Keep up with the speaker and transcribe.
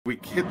We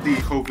hit the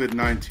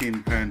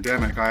COVID-19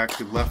 pandemic. I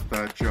actually left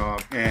that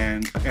job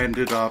and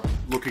ended up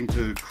looking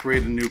to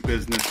create a new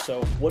business.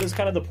 So what does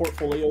kind of the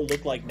portfolio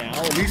look like now?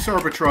 Lease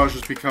arbitrage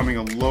is becoming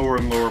a lower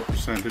and lower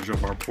percentage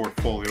of our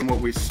portfolio. And what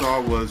we saw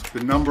was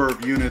the number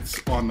of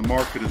units on the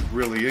market has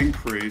really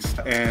increased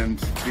and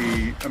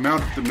the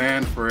amount of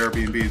demand for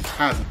Airbnbs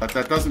hasn't. But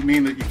that doesn't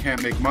mean that you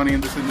can't make money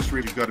in this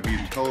industry. You've got to be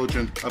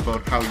intelligent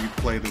about how you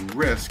play the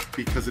risk,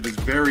 because it is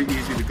very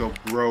easy to go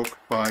broke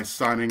by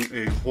signing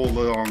a whole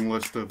long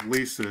list of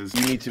leases.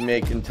 You need to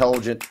make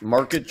intelligent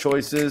market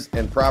choices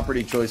and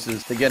property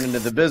choices to get into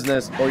the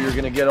business, or you're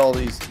going to get all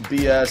these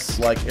BS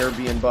like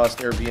Airbnb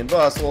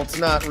bust. Well, it's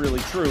not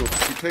really true.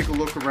 If you take a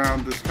look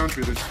around this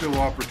country, there's still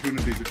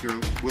opportunities if you're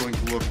willing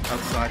to look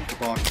outside the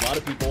box. A lot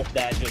of people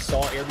that just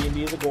saw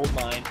Airbnb as a gold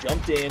mine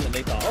jumped in and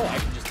they thought, oh, I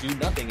can just do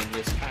nothing and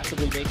just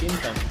passively make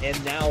income.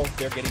 And now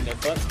they're getting their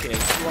butts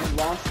kicked. You want to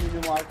launch in a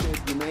new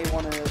market, you may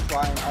want to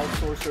try and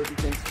outsource certain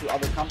things to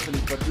other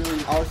companies, but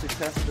really our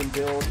success has been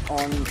built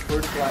on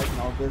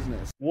verticalizing our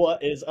business.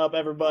 What is up,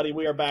 everybody?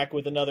 We are back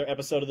with another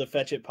episode of the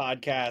Fetch It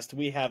podcast.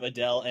 We have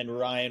Adele and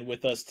Ryan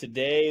with us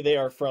today. They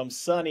are from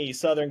sunny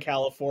Southern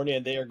California,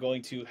 and they are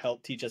going to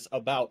help teach us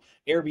about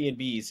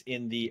Airbnbs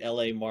in the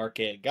LA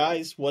market.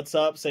 Guys, what's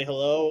up? Say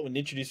hello and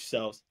introduce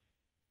yourselves.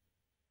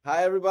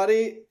 Hi,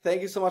 everybody.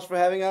 Thank you so much for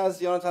having us,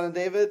 Jonathan and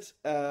David.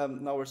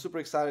 We're super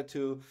excited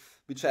to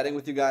be chatting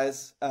with you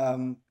guys.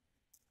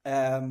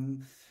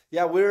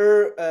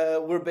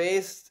 We're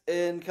based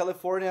in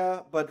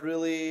California, but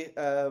really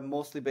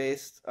mostly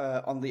based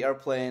on the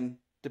airplane,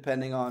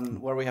 depending on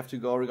where we have to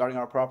go regarding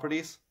our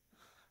properties.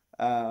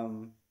 My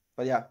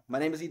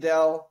name is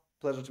Adele.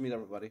 Pleasure to meet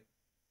everybody.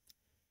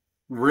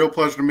 Real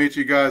pleasure to meet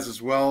you guys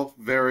as well.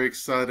 Very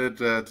excited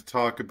to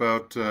talk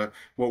about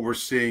what we're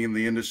seeing in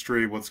the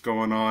industry, what's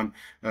going on,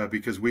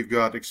 because we've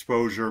got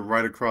exposure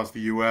right across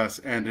the U.S.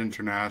 and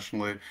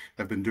internationally.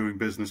 I've been doing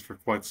business for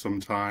quite some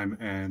time,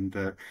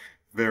 and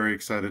very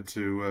excited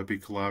to be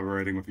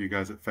collaborating with you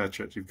guys at Fetch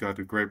It. You've got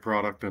a great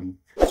product, and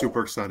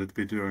super excited to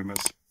be doing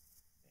this.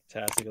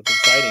 Fantastic. It's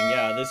exciting.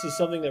 Yeah, this is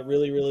something that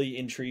really, really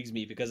intrigues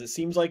me because it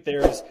seems like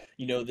there's,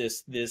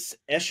 this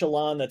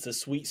echelon that's a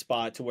sweet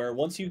spot to where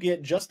once you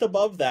get just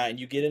above that and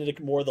you get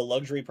into more of the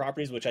luxury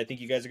properties, which I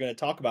think you guys are going to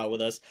talk about with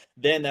us,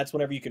 then that's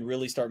whenever you can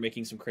really start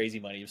making some crazy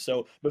money.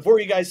 So before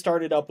you guys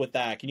started up with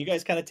that, can you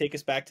guys kind of take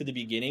us back to the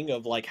beginning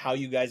of like how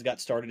you guys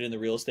got started in the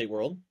real estate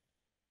world?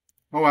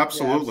 Oh,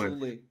 absolutely. Yeah,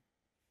 absolutely.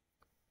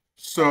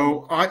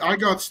 So I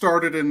got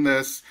started in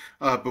this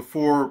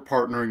before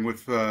partnering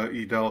with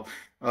Edel,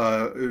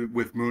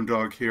 with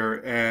Moondog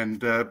here,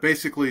 and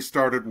basically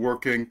started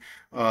working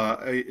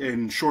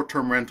in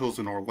short-term rentals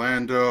in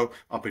Orlando,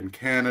 up in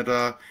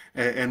Canada,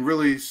 and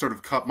really sort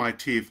of cut my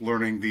teeth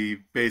learning the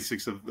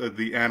basics of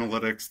the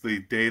analytics, the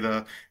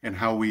data, and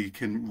how we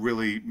can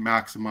really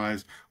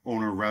maximize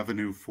owner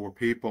revenue for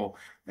people.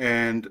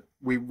 And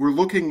we were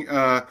looking,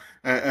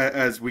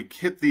 as we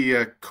hit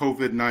the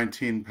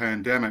COVID-19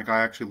 pandemic,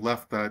 I actually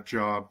left that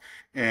job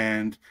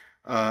and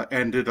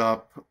ended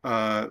up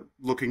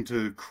looking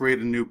to create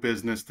a new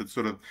business that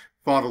sort of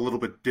thought a little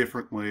bit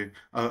differently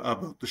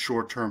about the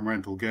short-term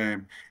rental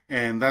game.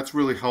 And that's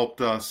really helped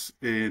us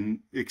in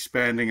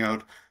expanding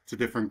out to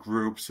different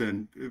groups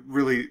and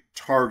really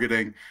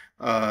targeting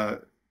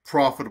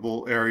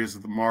profitable areas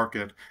of the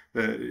market,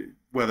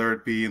 whether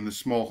it be in the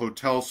small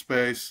hotel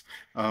space,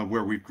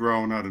 where we've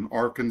grown out in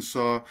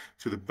Arkansas,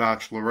 to the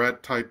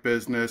bachelorette type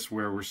business,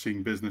 where we're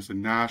seeing business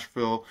in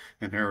Nashville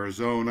and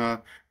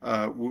Arizona.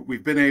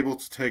 We've been able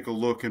to take a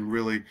look and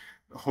really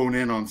hone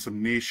in on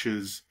some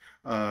niches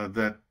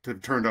that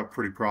have turned out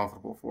pretty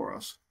profitable for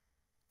us.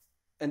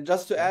 And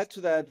just to add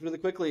to that really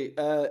quickly,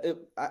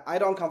 I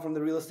don't come from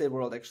the real estate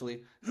world,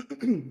 actually.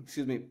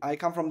 Excuse me. I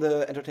come from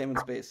the entertainment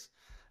space.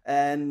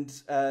 And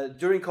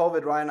during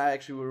COVID, Ryan and I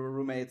actually were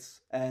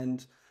roommates.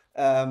 And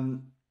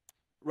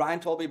Ryan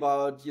told me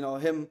about,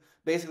 him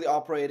basically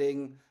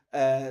operating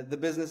the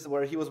business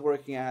where he was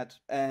working at.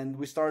 And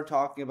we started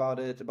talking about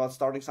it, about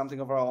starting something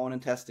of our own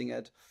and testing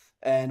it.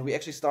 And we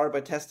actually started by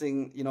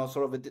testing,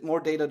 sort of a more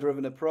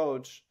data-driven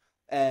approach.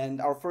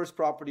 And our first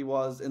property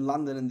was in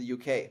London in the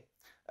UK.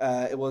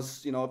 It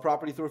was, a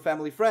property through a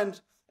family friend.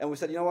 And we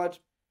said, you know what,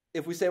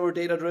 if we say we're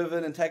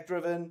data-driven and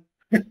tech-driven,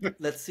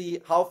 let's see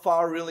how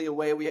far really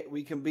away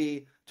we can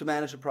be to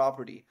manage a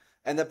property.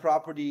 And that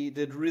property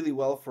did really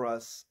well for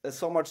us.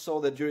 So much so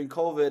that during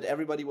COVID,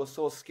 everybody was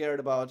so scared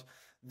about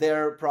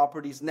their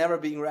properties never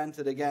being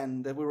rented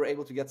again that we were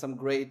able to get some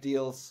great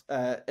deals,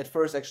 at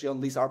first actually on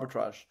lease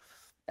arbitrage.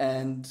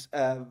 And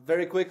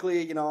very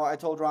quickly, I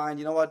told Ryan,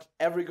 you know what,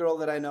 every girl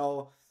that I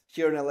know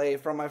here in LA,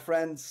 from my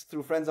friends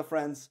through friends of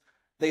friends,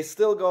 they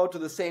still go to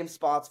the same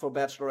spots for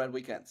bachelorette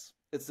weekends.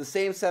 It's the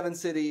same 7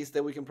 cities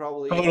that we can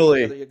probably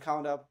you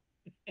count up.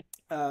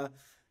 I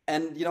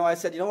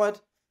said, you know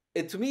what?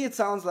 To me, it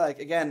sounds like,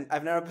 again,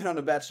 I've never been on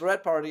a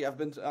bachelorette party. I've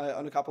been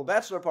on a couple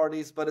bachelor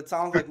parties, but it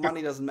sounds like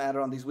money doesn't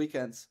matter on these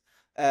weekends.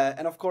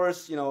 And of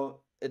course,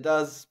 it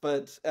does.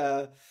 But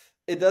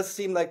it does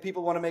seem like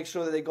people want to make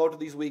sure that they go to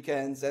these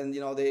weekends, and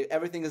they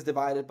everything is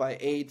divided by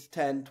 8,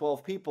 10,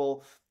 12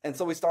 people. And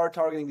so we started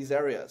targeting these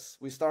areas.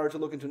 We started to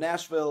look into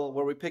Nashville,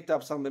 where we picked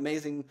up some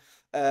amazing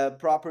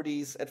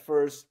properties at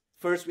first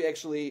we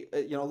actually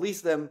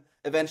leased them.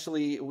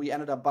 Eventually we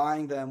ended up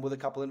buying them with a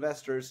couple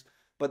investors,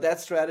 but that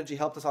strategy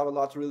helped us out a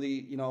lot to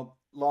really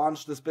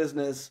launch this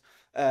business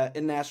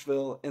in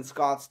Nashville, in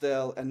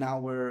Scottsdale, and now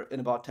we're in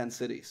about 10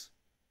 cities.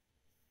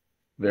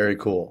 Very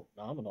cool.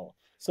 Phenomenal.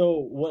 So,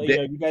 what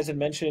The- you guys had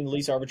mentioned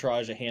lease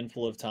arbitrage a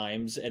handful of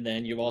times, and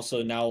then you've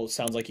also now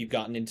sounds like you've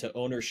gotten into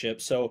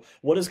ownership. So,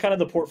 what does kind of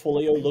the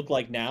portfolio look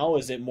like now?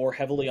 Is it more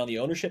heavily on the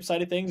ownership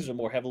side of things, or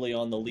more heavily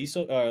on the lease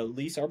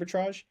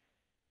arbitrage?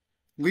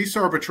 Lease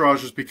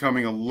arbitrage is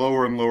becoming a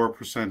lower and lower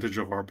percentage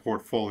of our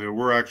portfolio.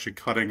 We're actually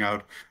cutting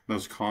out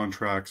those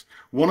contracts.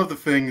 One of the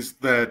things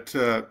that,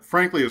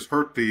 frankly, has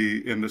hurt the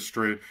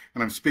industry,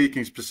 and I'm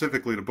speaking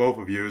specifically to both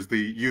of you, is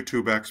the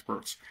YouTube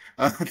experts.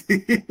 Uh,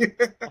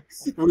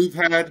 we've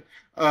had,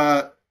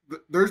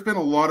 there's been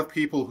a lot of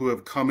people who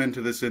have come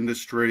into this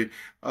industry,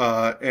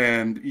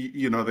 and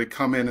they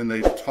come in and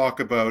they talk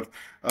about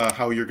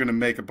how you're going to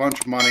make a bunch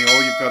of money.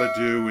 All you've got to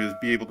do is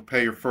be able to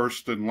pay your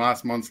first and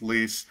last month's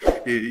lease,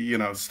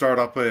 start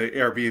up a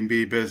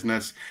Airbnb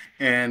business.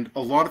 And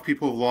a lot of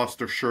people have lost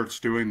their shirts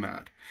doing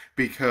that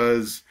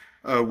because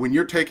when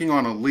you're taking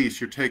on a lease,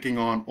 you're taking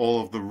on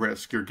all of the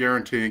risk. You're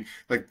guaranteeing,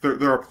 like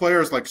there are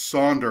players like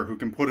Sonder who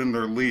can put in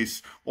their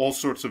lease all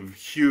sorts of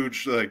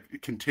huge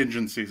like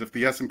contingencies. If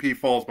the S&P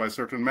falls by a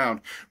certain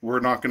amount,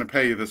 we're not going to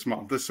pay you this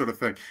month. This sort of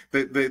thing.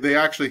 They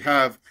actually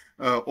have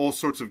all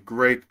sorts of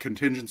great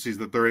contingencies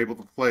that they're able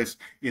to place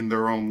in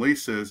their own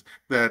leases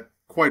that,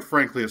 quite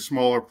frankly, a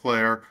smaller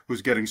player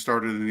who's getting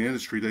started in the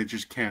industry, they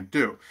just can't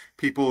do.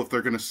 People, if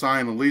they're going to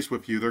sign a lease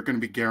with you, they're going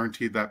to be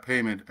guaranteed that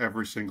payment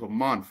every single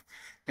month.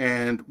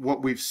 And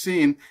what we've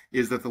seen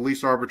is that the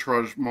lease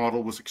arbitrage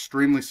model was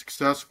extremely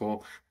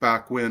successful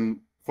back when,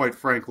 quite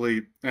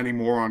frankly, any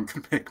moron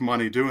could make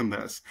money doing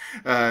this.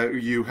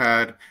 You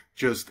had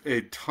just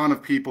a ton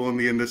of people in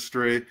the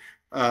industry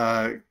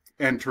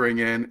entering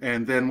in,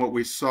 and then what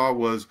we saw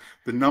was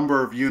the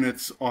number of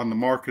units on the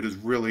market has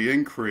really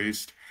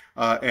increased,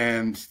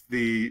 and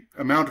the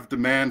amount of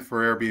demand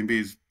for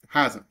Airbnbs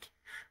hasn't.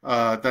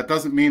 That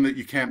doesn't mean that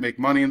you can't make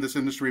money in this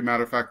industry.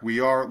 Matter of fact, we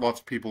are,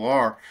 lots of people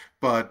are,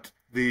 but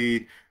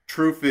the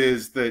truth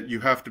is that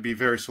you have to be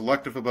very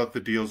selective about the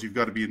deals. You've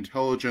got to be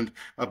intelligent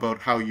about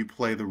how you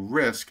play the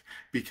risk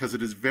because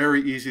it is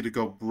very easy to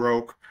go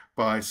broke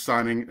by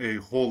signing a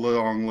whole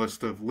long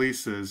list of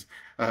leases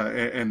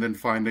and then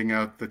finding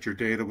out that your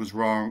data was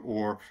wrong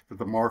or that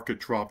the market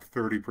dropped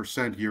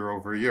 30% year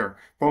over year,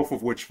 both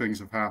of which things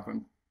have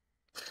happened.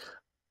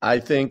 I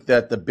think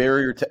that the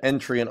barrier to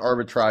entry in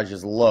arbitrage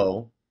is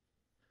low.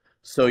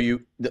 So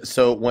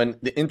when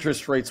the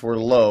interest rates were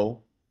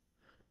low,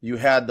 you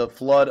had the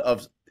flood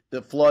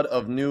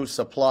of new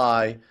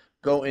supply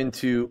go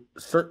into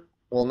certain,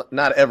 well,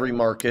 not every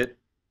market,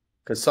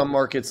 because some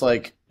markets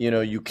like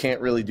you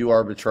can't really do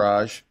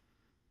arbitrage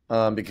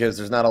because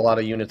there's not a lot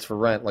of units for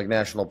rent like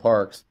national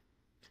parks.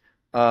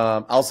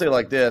 I'll say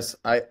like this: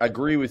 I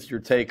agree with your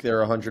take there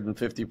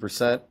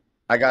 150%.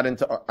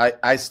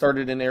 I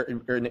started in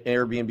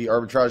Airbnb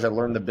arbitrage. I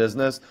learned the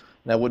business,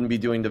 and I wouldn't be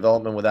doing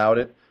development without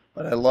it.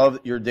 But I love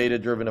your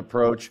data-driven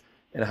approach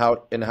and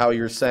how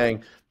you're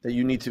saying that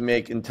you need to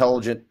make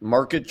intelligent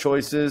market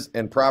choices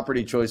and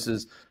property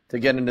choices to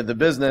get into the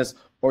business,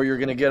 or you're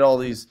going to get all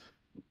these,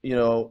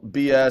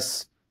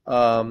 BS,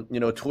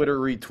 Twitter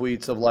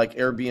retweets of like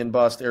Airbnb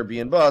bust,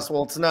 Airbnb bust.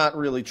 Well, it's not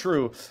really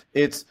true.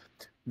 It's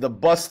the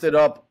busted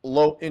up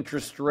low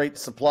interest rate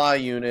supply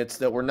units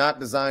that were not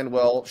designed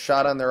well,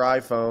 shot on their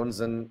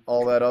iPhones and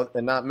all that,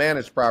 and not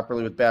managed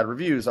properly with bad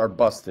reviews are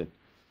busted.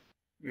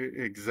 Correct.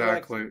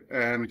 Exactly.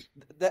 And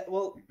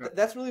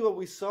That's really what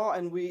we saw,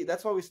 and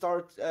that's why we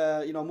start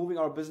moving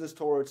our business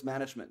towards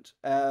management.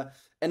 And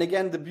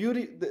again, the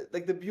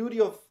beauty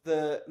of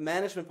the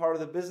management part of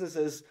the business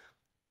is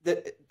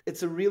that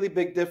it's a really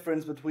big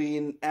difference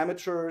between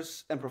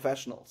amateurs and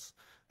professionals.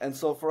 And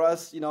so for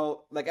us,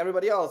 like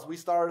everybody else, we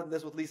started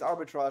this with lease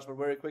arbitrage, but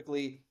very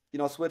quickly,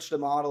 switched the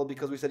model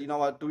because we said, you know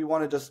what, do we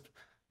want to just,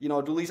 do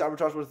lease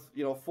arbitrage with,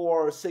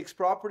 4 or 6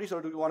 properties,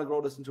 or do we want to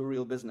grow this into a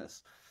real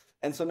business?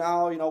 And so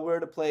now, we're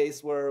at a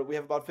place where we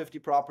have about 50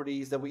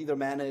 properties that we either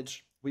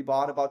manage. We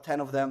bought about 10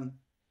 of them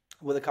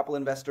with a couple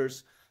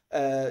investors,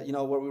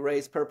 where we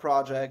raise per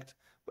project.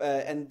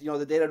 And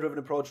the data-driven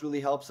approach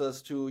really helps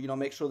us to,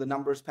 make sure the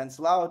numbers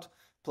pencil out,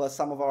 plus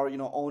some of our,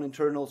 own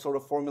internal sort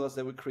of formulas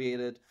that we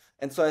created.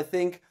 And so I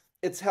think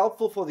it's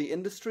helpful for the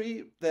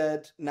industry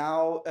that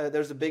now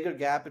there's a bigger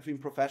gap between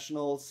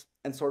professionals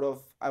and sort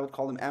of, I would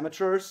call them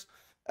amateurs.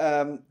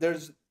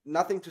 There's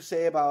nothing to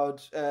say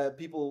about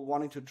people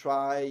wanting to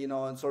try,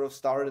 and sort of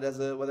start it as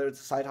whether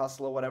it's a side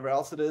hustle or whatever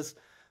else it is.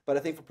 But I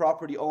think for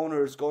property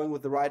owners, going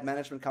with the right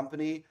management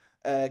company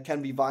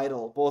can be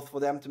vital, both for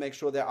them to make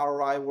sure their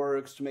ROI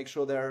works, to make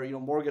sure their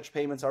mortgage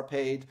payments are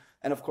paid,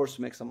 and of course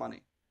to make some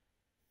money.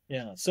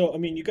 Yeah. So, I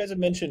mean, you guys have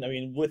mentioned, I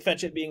mean, with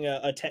Fetch It being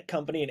a tech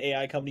company, an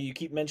AI company, you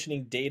keep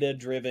mentioning data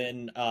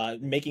driven,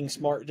 making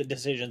smart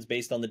decisions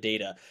based on the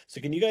data. So,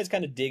 can you guys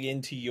kind of dig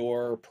into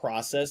your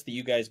process that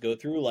you guys go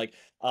through? Like,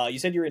 you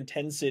said you're in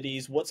 10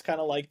 cities. What's kind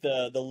of like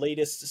the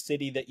latest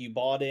city that you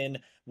bought in?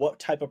 What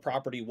type of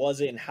property was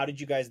it? And how did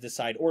you guys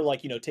decide? Or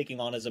like, taking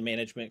on as a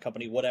management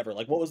company, whatever.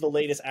 Like, what was the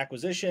latest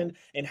acquisition?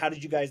 And how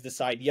did you guys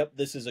decide, yep,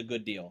 this is a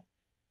good deal?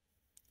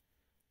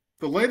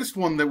 The latest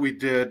one that we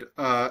did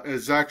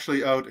is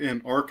actually out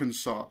in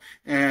Arkansas,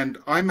 and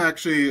I'm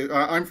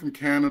from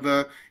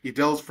Canada.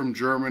 Edel's from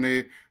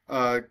Germany.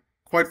 Uh,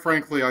 quite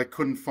frankly, I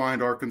couldn't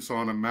find Arkansas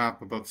on a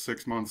map about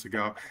 6 months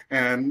ago.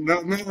 And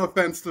no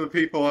offense to the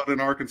people out in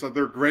Arkansas,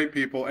 they're great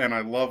people, and I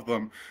love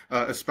them,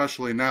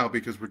 especially now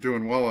because we're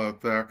doing well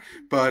out there.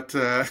 But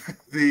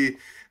the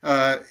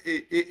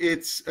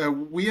it's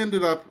we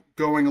ended up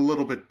going a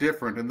little bit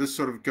different, and this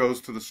sort of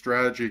goes to the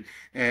strategy.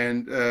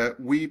 And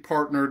we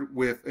partnered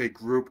with a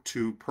group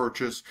to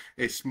purchase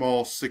a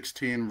small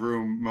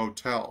 16-room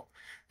motel.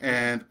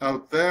 And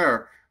out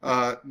there,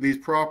 these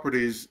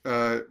properties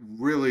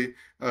really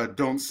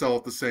don't sell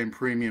at the same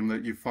premium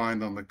that you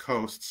find on the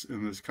coasts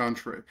in this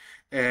country.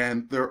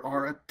 And there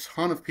are a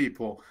ton of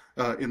people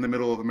in the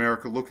middle of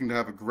America looking to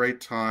have a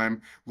great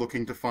time,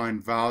 looking to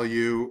find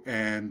value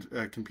and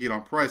compete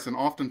on price. And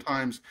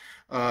oftentimes,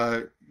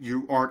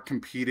 you aren't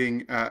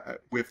competing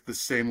with the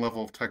same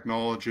level of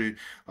technology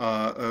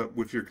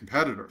with your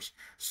competitors.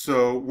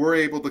 So we're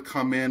able to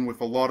come in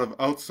with a lot of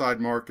outside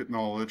market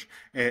knowledge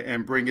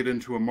and bring it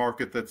into a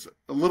market that's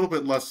a little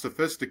bit less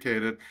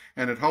sophisticated,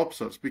 and it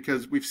helps us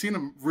because we've seen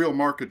a real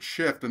market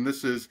shift. And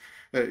this is,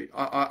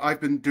 I've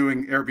been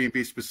doing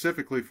Airbnb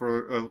specifically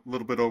for a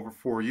little bit over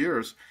 4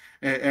 years.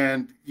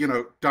 And,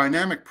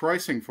 dynamic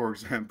pricing, for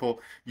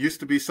example,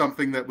 used to be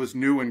something that was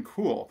new and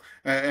cool.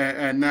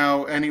 And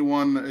now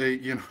anyone,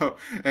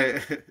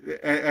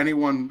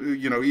 anyone,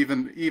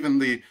 even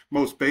the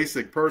most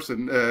basic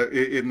person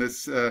in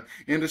this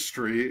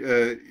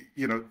industry,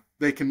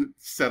 they can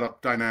set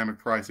up dynamic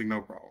pricing,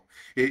 no problem.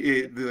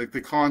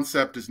 The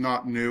concept is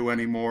not new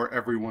anymore.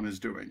 Everyone is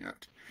doing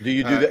it. Do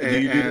you do that?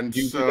 And Do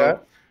you do so,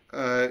 that?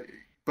 uh,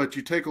 but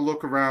you take a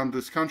look around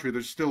this country,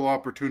 there's still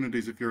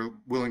opportunities if you're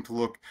willing to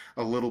look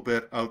a little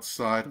bit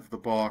outside of the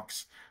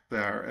box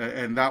there.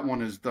 And that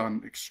one is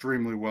done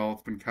extremely well.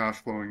 It's been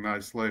cash flowing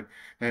nicely,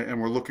 and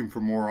we're looking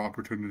for more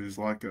opportunities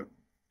like it.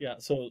 Yeah,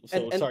 so And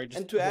so and sorry,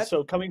 and to just add,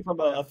 so coming from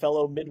oh yeah. a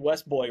fellow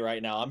Midwest boy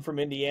right now, I'm from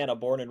Indiana,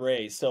 born and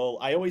raised. So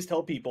I always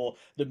tell people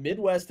the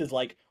Midwest is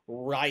like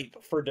ripe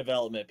for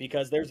development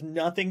because there's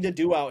nothing to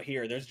do out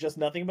here. There's just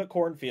nothing but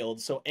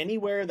cornfields. So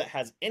anywhere that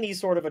has any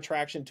sort of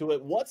attraction to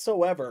it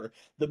whatsoever,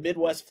 the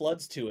Midwest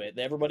floods to it.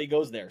 Everybody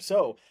goes there.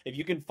 So if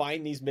you can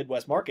find these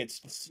Midwest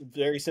markets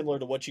very similar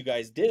to what you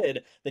guys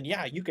did, then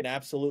yeah, you can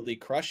absolutely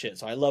crush it.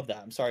 So I love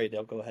that. I'm sorry,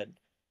 Dale, go ahead.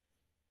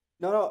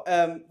 No,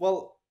 no.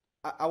 Well,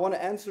 I want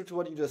to answer to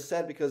what you just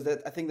said because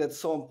that I think that's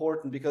so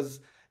important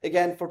because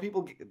again, for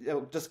people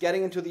just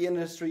getting into the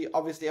industry,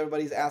 obviously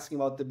everybody's asking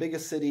about the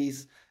biggest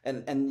cities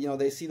and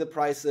they see the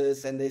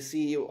prices and they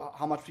see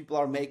how much people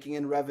are making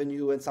in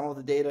revenue and some of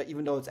the data,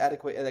 even though it's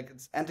adequate, like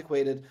it's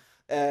antiquated,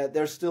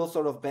 they're still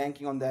sort of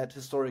banking on that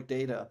historic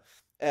data.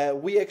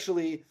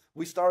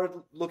 We started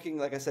looking,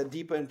 like I said,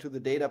 deeper into the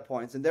data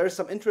points, and there are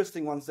some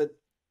interesting ones that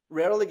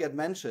rarely get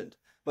mentioned,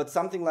 but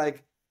something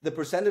like the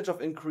percentage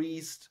of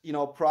increased,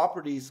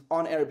 properties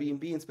on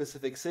Airbnb in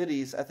specific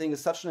cities, I think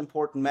is such an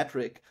important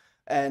metric.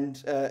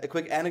 And a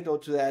quick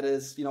anecdote to that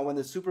is, when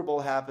the Super Bowl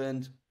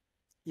happened,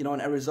 in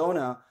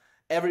Arizona,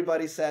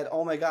 everybody said,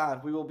 "Oh my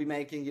God, we will be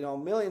making,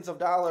 millions of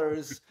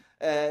dollars,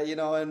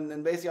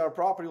 and basically our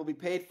property will be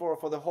paid for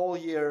the whole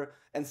year."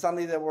 And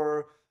suddenly there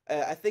were,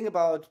 I think,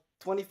 about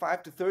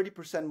 25 to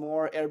 30%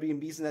 more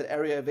Airbnbs in that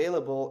area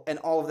available, and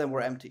all of them were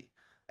empty.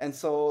 And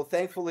so,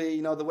 thankfully,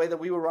 the way that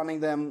we were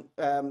running them,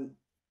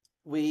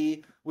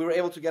 we were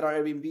able to get our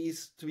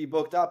Airbnbs to be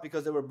booked up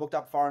because they were booked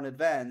up far in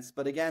advance.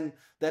 But again,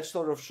 that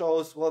sort of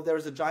shows, well,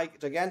 there's a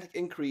gigantic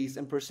increase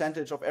in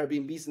percentage of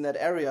Airbnbs in that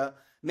area.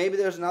 Maybe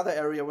there's another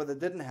area where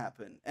that didn't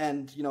happen.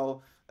 And,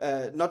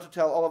 not to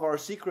tell all of our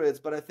secrets,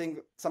 but I think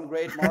some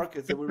great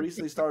markets that we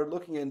recently started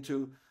looking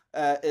into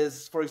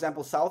is, for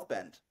example, South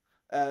Bend.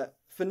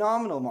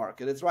 Phenomenal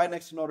market. It's right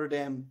next to Notre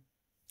Dame,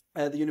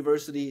 the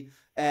university,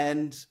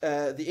 and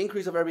the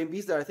increase of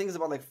Airbnbs there, I think, is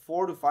about like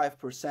 4 to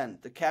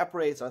 5%. The cap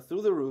rates are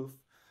through the roof.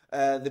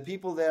 The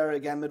people there,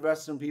 again,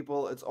 Midwestern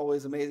people, it's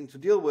always amazing to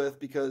deal with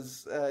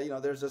because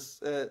there's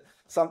just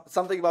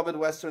something about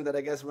Midwestern that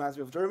I guess reminds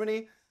me of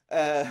Germany.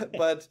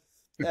 But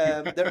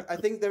I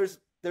think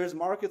there's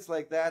markets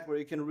like that where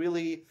you can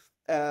really,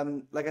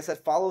 like I said,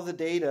 follow the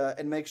data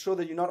and make sure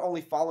that you're not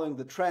only following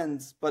the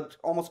trends, but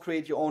almost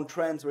create your own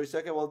trends where you say,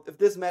 okay, well, if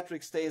this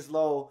metric stays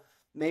low,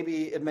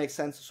 maybe it makes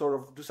sense to sort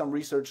of do some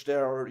research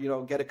there or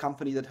get a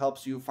company that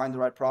helps you find the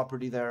right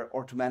property there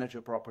or to manage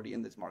your property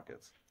in these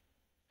markets.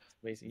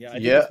 Amazing. Yeah, I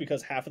think it's Yeah.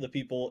 because half of the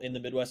people in the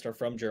Midwest are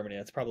from Germany.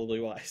 That's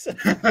probably why. So,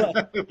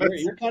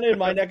 you're kind of in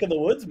my neck of the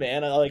woods,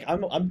 man.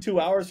 I'm 2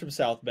 hours from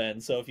South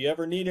Bend, so if you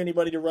ever need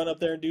anybody to run up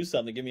there and do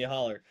something, give me a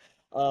holler.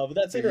 But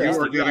that's You are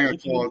interesting. Yeah, getting a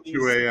looking call into at these.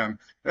 2 a.m.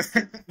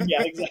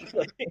 Yeah,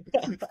 exactly.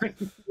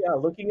 Yeah,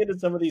 looking into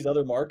some of these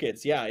other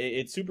markets, yeah,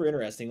 it's super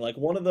interesting. Like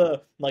one of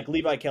the like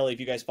Levi Kelly,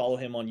 if you guys follow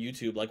him on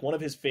YouTube, like one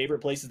of his favorite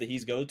places that he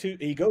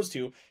goes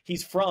to,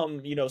 he's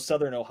from,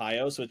 Southern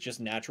Ohio, so it's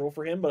just natural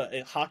for him. But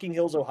Hocking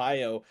Hills,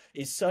 Ohio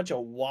is such a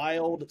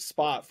wild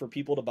spot for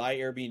people to buy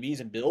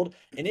Airbnbs and build,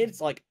 and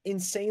it's like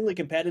insanely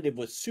competitive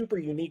with super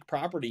unique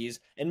properties.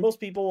 And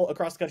most people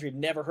across the country have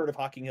never heard of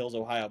Hocking Hills,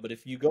 Ohio, but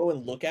if you go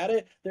and look at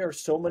it, there are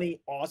so many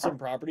awesome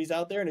properties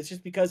out there, and it's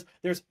just because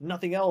there's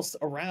nothing else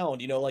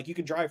around. Like you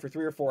can drive for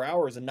 3 or 4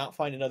 hours and not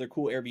find another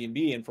cool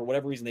Airbnb, and for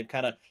whatever reason, they've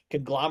kind of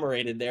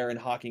conglomerated there in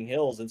Hocking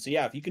Hills. And so,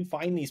 yeah, if you can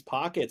find these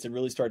pockets and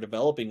really start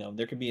developing them,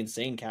 there can be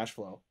insane cash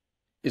flow.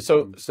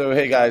 So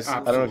hey guys, I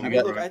don't know if I you mean, Absolutely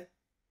got. look, right.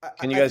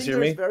 Can you I guys think hear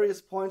there's me?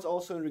 various points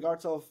also in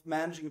regards of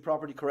managing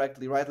property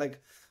correctly, right?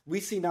 Like we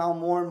see now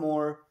more and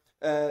more,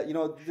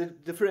 the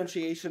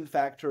differentiation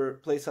factor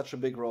plays such a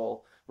big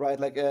role, right?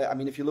 Like, I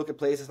mean, if you look at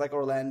places like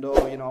Orlando,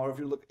 or if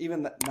you look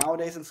even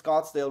nowadays in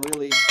Scottsdale,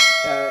 really,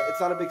 it's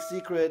not a big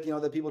secret,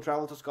 that people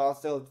travel to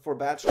Scottsdale for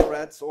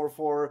bachelorettes or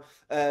for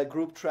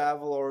group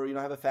travel or,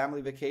 have a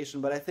family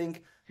vacation. But I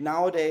think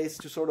nowadays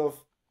to sort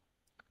of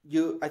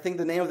I think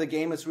the name of the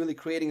game is really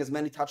creating as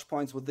many touch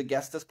points with the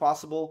guest as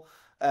possible.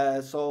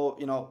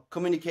 So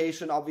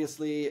communication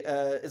obviously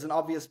is an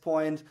obvious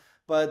point,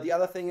 but the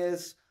other thing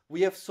is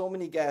we have so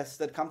many guests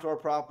that come to our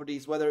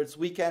properties, whether it's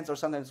weekends or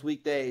sometimes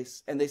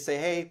weekdays, and they say,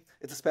 "Hey,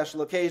 it's a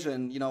special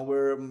occasion.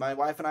 We're my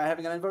wife and I are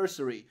having an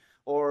anniversary,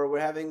 or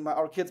we're having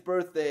our kid's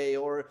birthday,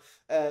 or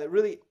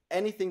really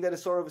anything that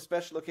is sort of a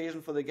special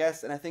occasion for the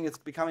guest." And I think it's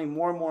becoming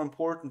more and more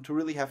important to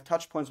really have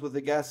touch points with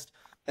the guest,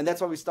 and that's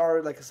why we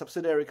started like a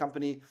subsidiary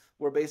company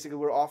where basically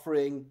we're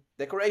offering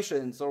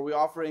decorations or we're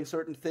offering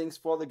certain things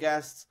for the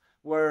guests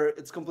where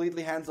it's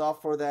completely hands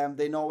off for them.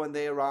 They know when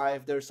they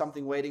arrive, there's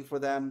something waiting for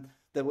them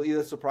that will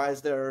either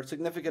surprise their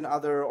significant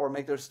other or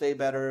make their stay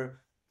better,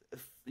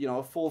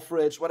 a full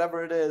fridge,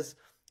 whatever it is.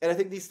 And I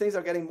think these things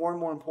are getting more and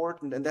more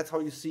important. And that's how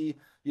you see,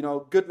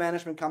 good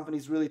management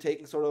companies really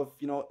taking sort of,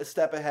 a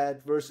step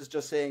ahead versus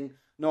just saying,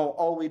 no,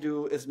 all we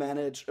do is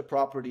manage a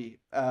property.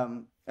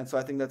 And so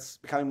I think that's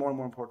becoming more and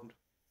more important.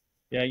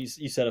 Yeah,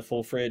 you said a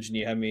full fridge, and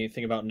you had me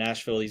think about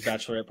Nashville, these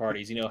bachelorette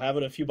parties.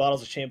 Having a few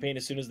bottles of champagne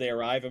as soon as they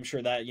arrive, I'm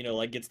sure that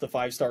like gets the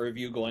 5-star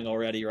review going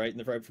already, right,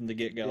 right from the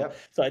get go. Yep.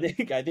 So I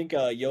think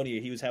Yoni,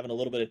 he was having a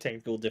little bit of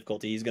technical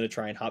difficulty. He's going to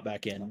try and hop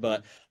back in,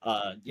 but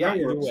yeah, That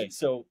either works. way.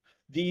 So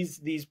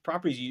these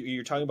properties,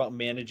 you're talking about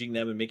managing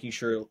them and making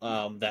sure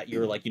that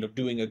you're like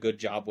doing a good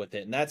job with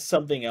it, and that's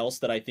something else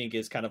that I think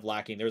is kind of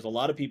lacking. There's a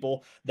lot of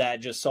people that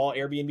just saw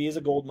Airbnb as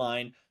a gold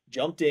mine,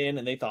 jumped in,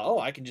 and they thought, oh,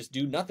 I can just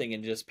do nothing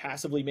and just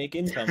passively make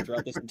income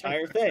throughout this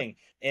entire thing.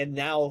 And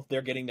now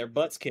they're getting their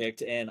butts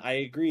kicked. And I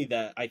agree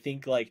that I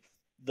think like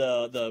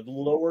the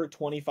lower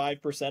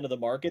 25% of the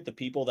market, the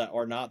people that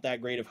are not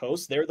that great of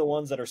hosts, they're the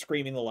ones that are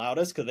screaming the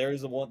loudest because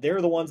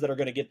they're the ones that are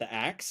going to get the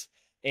axe,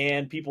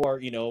 and people are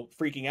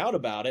freaking out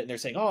about it, and they're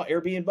saying, oh,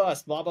 Airbnb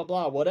bust, blah blah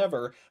blah,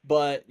 whatever.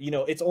 But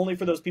it's only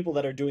for those people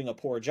that are doing a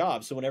poor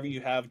job. So whenever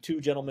you have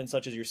two gentlemen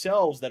such as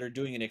yourselves that are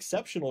doing an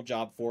exceptional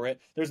job for it,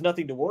 there's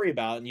nothing to worry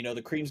about, and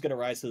the cream's going to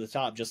rise to the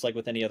top just like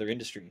with any other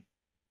industry.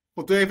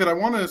 Well, David, I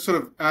want to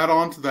sort of add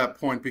on to that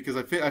point because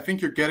I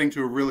think you're getting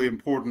to a really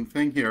important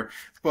thing here.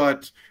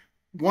 But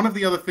one of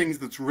the other things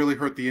that's really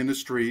hurt the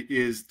industry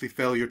is the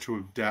failure to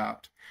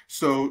adapt.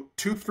 So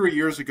 2, 3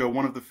 years ago,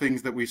 one of the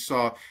things that we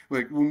saw,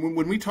 like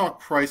when we talk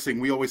pricing,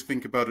 we always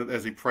think about it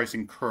as a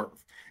pricing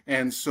curve.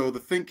 And so the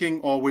thinking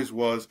always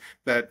was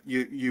that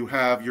you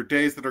have your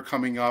days that are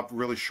coming up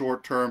really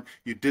short term.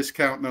 You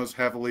discount those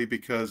heavily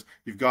because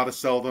you've got to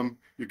sell them.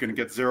 You're going to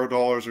get $0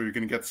 or you're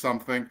going to get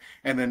something.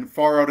 And then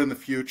far out in the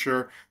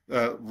future,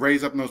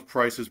 raise up those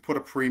prices, put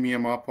a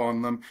premium up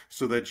on them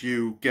so that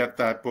you get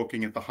that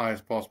booking at the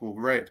highest possible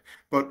rate.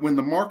 But when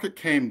the market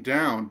came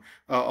down,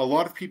 a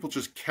lot of people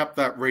just kept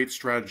that rate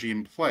strategy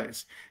in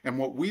place. And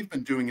what we've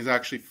been doing is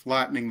actually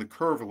flattening the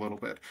curve a little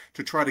bit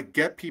to try to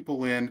get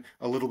people in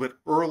a little bit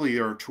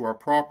earlier to our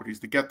properties,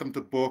 to get them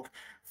to book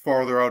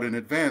farther out in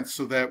advance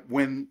so that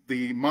when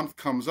the month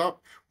comes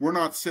up, we're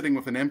not sitting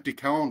with an empty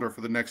calendar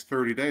for the next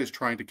 30 days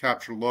trying to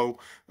capture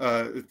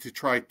to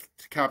try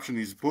to capture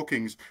these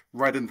bookings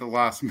right into the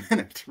last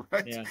minute,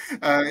 right? Yeah.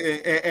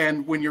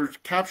 And when you're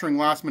capturing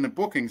last minute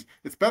bookings,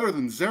 it's better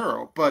than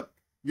zero, but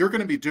you're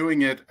going to be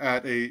doing it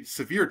at a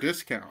severe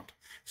discount.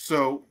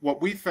 So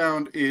what we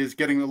found is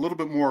getting a little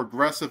bit more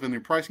aggressive in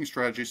your pricing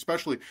strategy,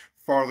 especially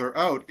farther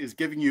out, is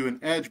giving you an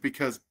edge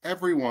because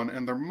everyone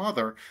and their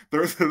mother,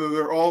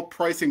 they're all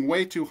pricing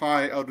way too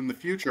high out in the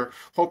future,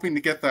 hoping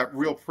to get that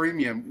real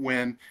premium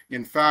when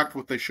in fact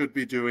what they should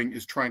be doing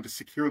is trying to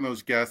secure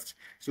those guests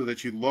so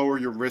that you lower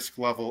your risk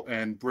level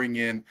and bring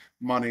in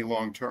money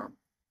long term.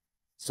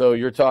 So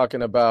you're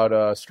talking about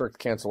a strict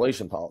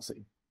cancellation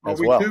policy. as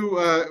We well.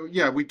 do,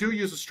 yeah, we do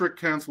use a strict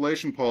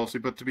cancellation policy,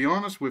 but to be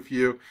honest with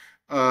you,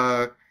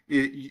 uh,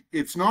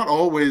 it's not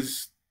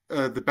always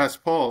the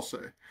best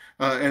policy.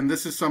 And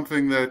this is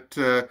something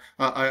that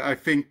I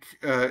think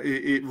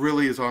it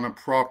really is on a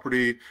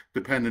property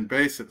dependent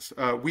basis.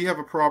 We have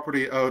a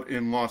property out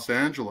in Los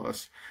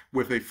Angeles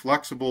with a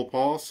flexible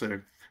policy.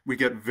 We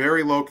get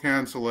very low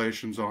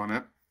cancellations on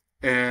it.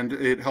 And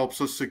it helps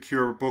us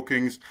secure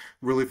bookings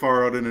really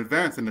far out in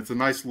advance. And it's a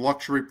nice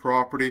luxury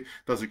property,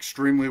 does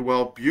extremely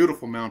well,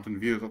 beautiful mountain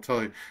views. I'll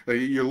tell you,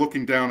 you're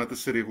looking down at the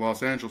city of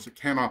Los Angeles. It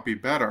cannot be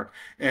better.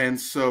 And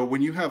so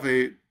when you have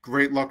a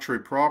great luxury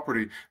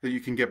property that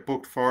you can get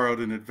booked far out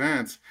in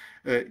advance,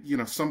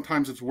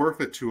 sometimes it's worth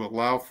it to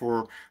allow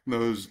for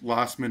those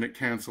last minute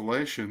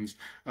cancellations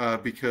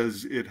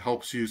because it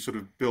helps you sort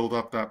of build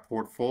up that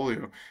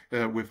portfolio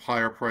with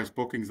higher price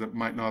bookings that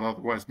might not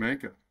otherwise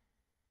make it.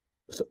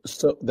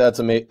 So that's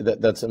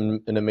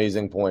an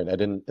amazing point. I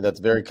didn't. That's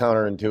very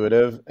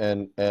counterintuitive,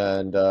 and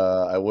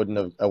I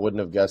wouldn't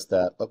have guessed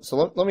that.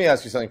 So let me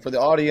ask you something for the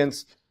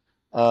audience.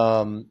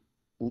 Um,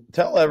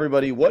 Tell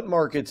everybody what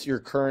markets you're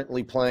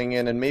currently playing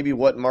in, and maybe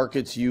what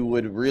markets you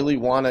would really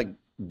want to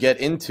get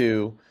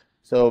into.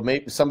 So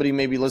maybe somebody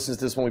maybe listens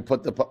to this when we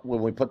put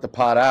the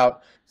pot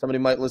out. Somebody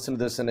might listen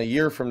to this in a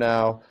year from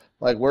now.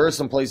 Like, where is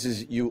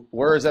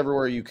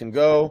everywhere you can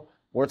go?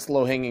 What's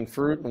low hanging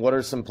fruit, and what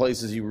are some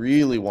places you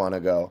really want to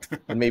go,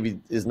 and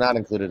maybe is not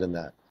included in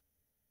that?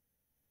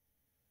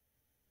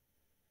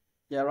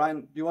 Yeah,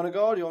 Ryan, do you want to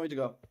go or do you want me to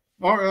go?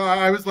 Or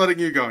I was letting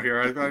you go here.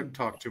 I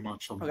talk too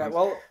much Okay, sometimes.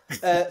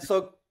 well,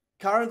 so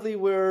currently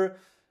we're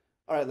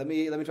all right. Let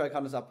me try to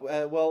count this up.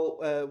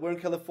 We're in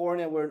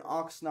California. We're in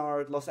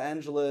Oxnard, Los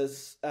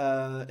Angeles.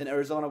 In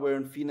Arizona, we're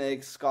in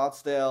Phoenix,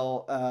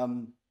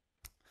 Scottsdale.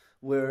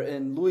 We're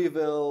in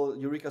Louisville,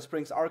 Eureka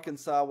Springs,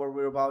 Arkansas, where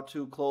we're about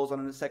to close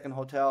on a second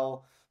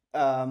hotel.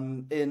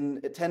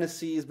 In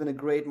Tennessee has been a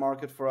great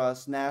market for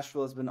us.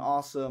 Nashville has been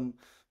awesome.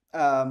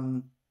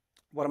 Um,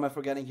 what am I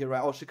forgetting here?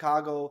 Right? Oh,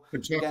 Chicago.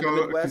 Again, the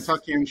Midwest.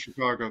 Kentucky and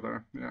Chicago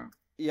there. Yeah.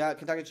 Yeah,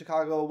 Kentucky and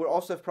Chicago. We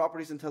also have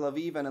properties in Tel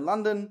Aviv and in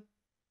London.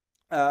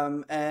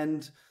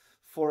 And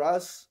for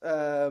us,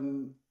 I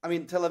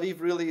mean, Tel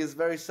Aviv really is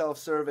very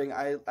self-serving.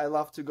 I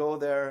love to go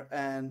there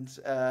and,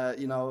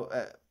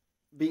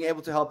 being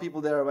able to help people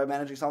there by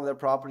managing some of their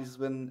properties has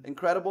been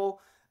incredible.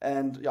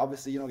 And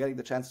obviously, getting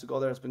the chance to go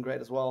there has been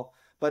great as well.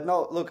 But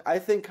no, look, I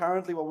think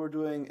currently what we're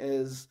doing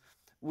is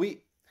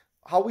we,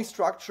 how we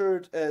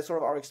structured sort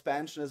of our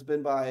expansion has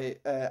been by,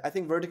 I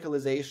think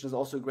verticalization is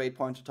also a great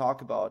point to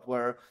talk about,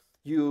 where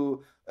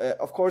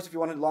of course, if you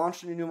want to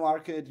launch in a new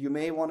market, you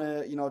may want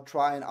to,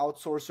 try and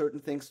outsource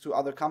certain things to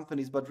other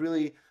companies, but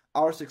really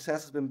our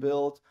success has been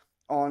built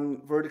on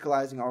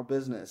verticalizing our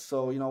business.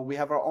 So, we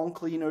have our own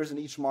cleaners in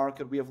each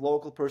market. We have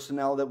local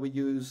personnel that we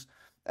use,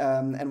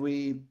 and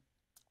we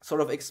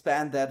sort of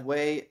expand that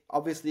way.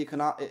 Obviously,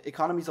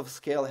 economies of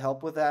scale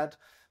help with that.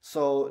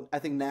 So I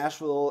think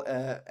Nashville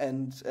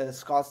and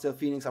Scottsdale,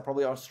 Phoenix are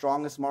probably our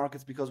strongest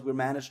markets because we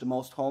manage the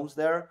most homes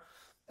there.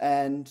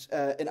 And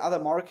in other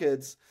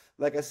markets,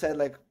 like I said,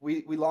 like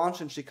we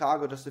launched in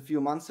Chicago just a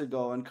few months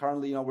ago, and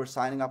currently, we're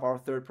signing up our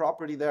third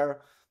property there.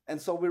 And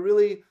so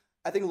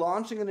I think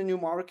launching in a new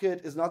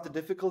market is not the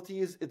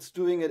difficulties, it's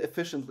doing it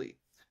efficiently.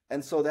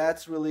 And so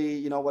that's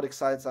really, what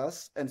excites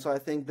us. And so I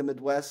think the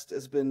Midwest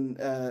has been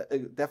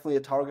definitely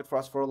a target for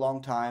us for a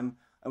long time,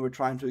 and we're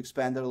trying to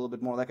expand it a little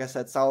bit more. Like I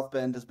said, South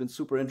Bend has been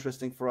super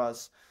interesting for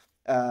us.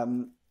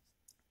 Um,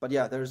 but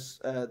yeah,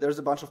 there's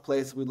a bunch of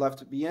places we'd love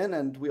to be in,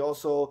 and we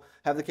also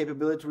have the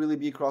capability to really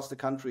be across the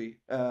country.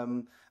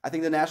 I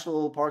think the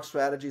national park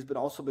strategy has been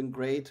also been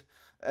great.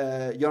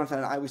 Jonathan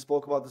and I, we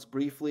spoke about this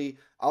briefly.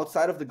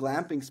 Outside of the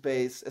glamping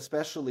space,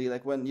 especially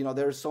like when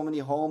there's so many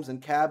homes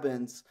and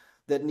cabins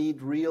that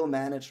need real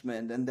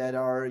management and that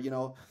are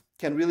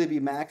can really be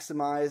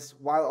maximized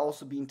while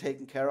also being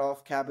taken care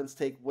of. Cabins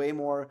take way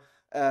more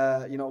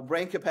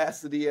brain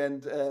capacity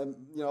and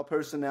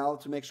personnel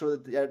to make sure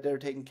that they're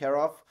taken care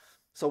of.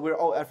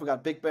 So I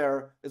forgot, Big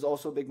Bear is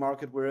also a big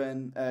market we're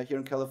in here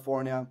in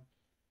California.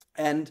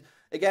 And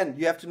again,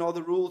 you have to know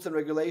the rules and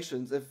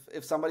regulations.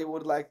 If somebody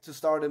would like to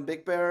start in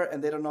Big Bear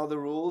and they don't know the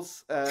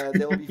rules,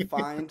 they'll be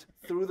fined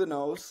through the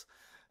nose.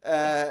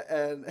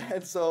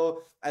 And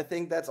so I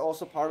think that's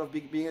also part of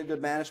being a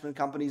good management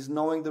company is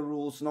knowing the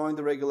rules, knowing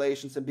the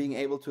regulations, and being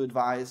able to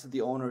advise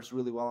the owners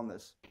really well on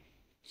this.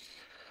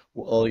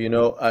 Well,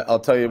 I'll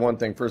tell you one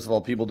thing. First of all,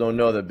 people don't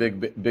know that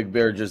Big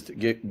Bear just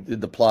did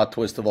the plot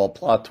twist of all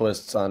plot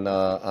twists on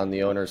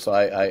the owner. So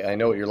I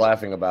know what you're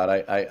laughing about.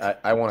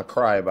 I want to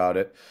cry about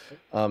it.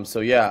 So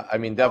yeah, I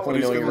mean, Oh,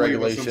 definitely He's knowing going to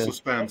leave us in regulations.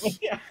 suspense.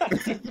 Yeah,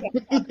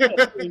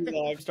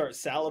 I start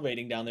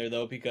salivating down there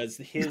though because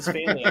his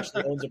family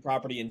actually owns a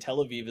property in Tel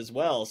Aviv as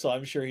well, so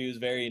I'm sure he was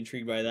very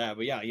intrigued by that.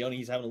 But yeah, Yoni,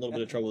 he's having a little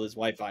bit of trouble with his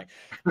Wi-Fi.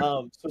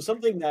 So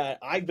something that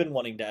I've been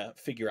wanting to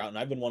figure out and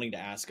I've been wanting to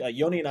ask,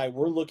 Yoni and I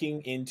were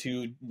looking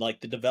into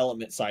like the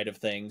development side of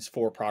things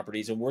for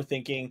properties, and we're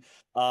thinking,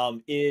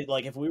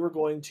 like if we were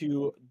going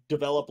to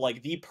develop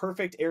like the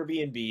perfect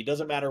Airbnb,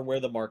 doesn't matter where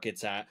the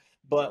market's at,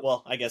 But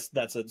well, I guess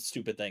that's a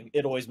stupid thing.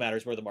 It always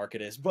matters where the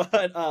market is. But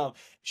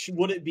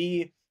would it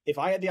be if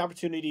I had the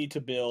opportunity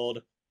to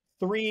build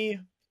three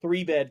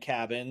three-bed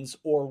cabins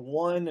or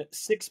one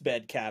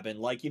six-bed cabin?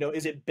 Like,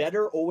 is it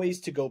better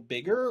always to go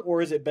bigger,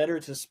 or is it better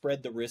to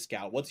spread the risk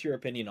out? What's your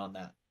opinion on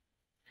that?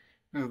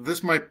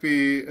 This might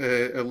be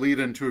a lead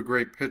into a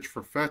great pitch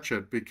for Fetch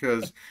It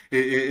because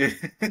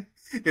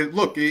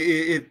look,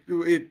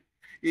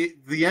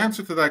 the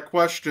answer to that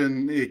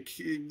question,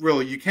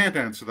 really, you can't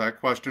answer that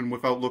question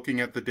without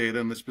looking at the data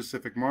in the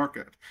specific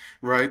market,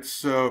 right?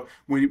 So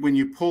when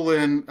you pull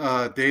in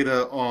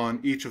data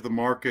on each of the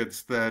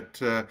markets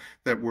that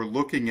we're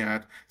looking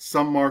at,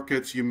 some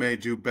markets you may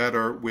do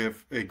better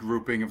with a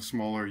grouping of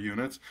smaller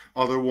units.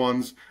 Other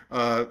ones,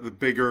 the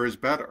bigger is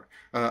better.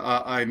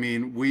 I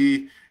mean,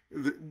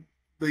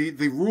 the,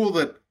 the rule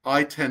that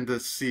I tend to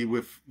see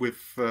with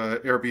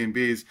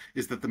Airbnbs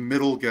is that the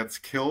middle gets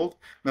killed.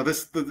 Now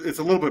it's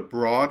a little bit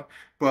broad,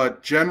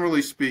 but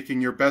generally speaking,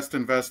 your best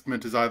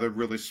investment is either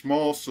really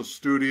small, so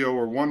studio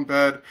or one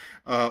bed,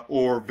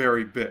 or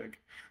very big.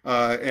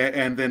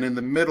 And then in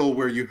the middle,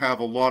 where you have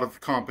a lot of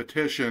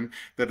competition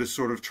that is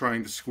sort of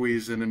trying to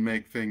squeeze in and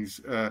make things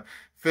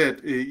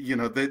fit,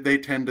 they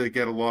tend to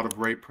get a lot of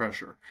rate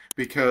pressure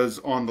because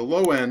on the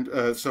low end,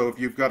 so if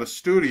you've got a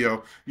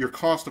studio, your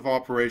cost of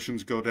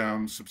operations go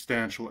down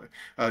substantially.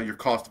 Your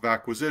cost of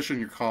acquisition,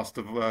 your cost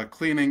of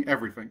cleaning,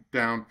 everything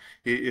down.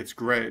 It's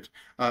great.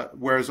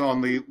 Whereas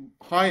on the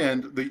high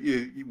end,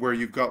 where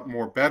you've got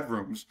more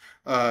bedrooms,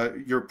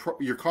 your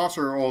costs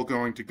are all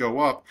going to go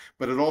up,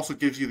 but it also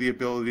gives you the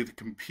ability to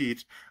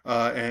compete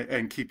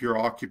and keep your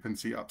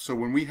occupancy up. So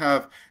when we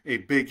have a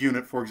big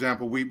unit, for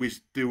example, we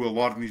do a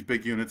lot of these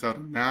big units out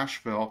in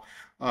Nashville.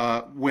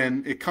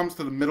 When it comes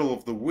to the middle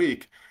of the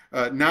week,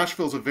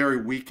 Nashville's a very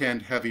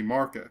weekend heavy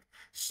market.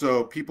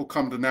 So people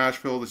come to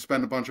Nashville to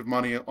spend a bunch of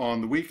money on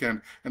the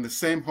weekend, and the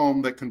same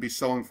home that can be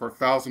selling for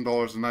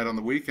 $1,000 a night on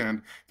the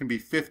weekend can be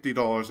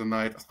 $50 a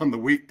night on the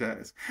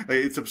weekdays.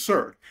 It's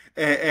absurd.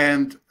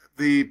 And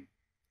the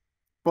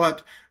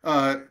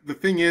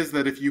thing is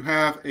that if you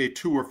have a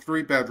 2 or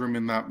 3 bedroom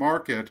in that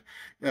market,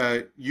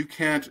 you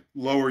can't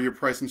lower your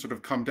price and sort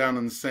of come down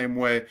in the same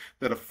way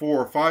that a 4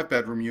 or 5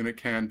 bedroom unit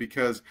can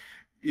because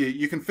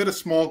you can fit a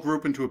small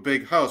group into a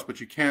big house,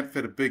 but you can't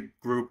fit a big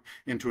group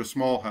into a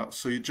small house.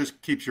 So it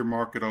just keeps your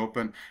market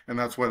open, and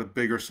that's why the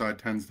bigger side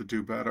tends to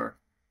do better.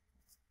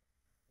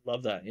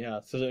 Love that.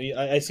 Yeah. So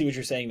I see what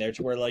you're saying there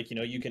to where like,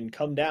 you can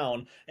come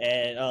down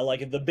and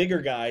like the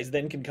bigger guys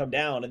then can come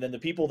down and then the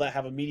people that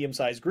have a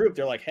medium-sized group,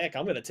 they're like, heck,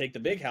 I'm going to take the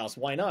big house.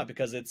 Why not?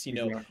 Because it's,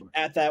 Exactly.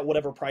 at that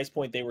whatever price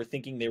point they were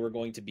thinking they were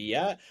going to be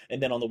at. And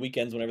then on the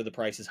weekends, whenever the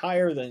price is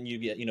higher, then you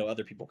get,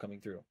 other people coming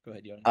through. Go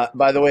ahead, Yoni.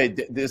 By the way,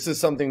 this is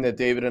something that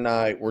David and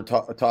I were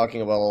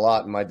talking about a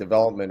lot in my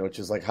development, which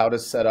is like how to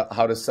set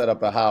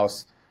up a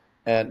house.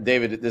 And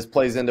David, this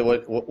plays into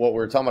what we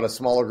were talking about. A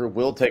smaller group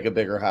will take a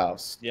bigger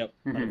house. Yep.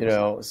 Mhm.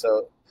 100%.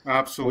 So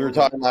we were Absolutely.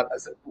 talking about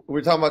we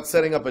were talking about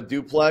setting up a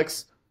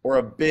duplex or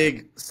a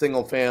big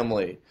single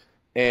family.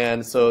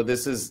 And so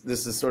this is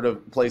sort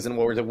of plays in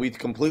what we're doing. We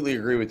completely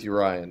agree with you,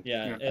 Ryan.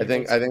 Yeah. Yeah. I And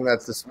think I think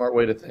that's the smart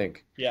way to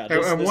think. yeah,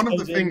 And this one of the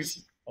comes in.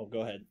 things Oh,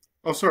 go ahead.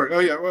 Oh, sorry. Oh,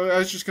 yeah. Well, I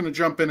was just going to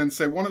jump in and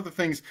say one of the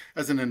things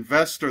as an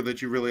investor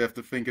that you really have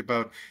to think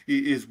about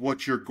is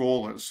what your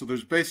goal is. So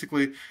there's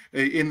basically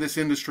in this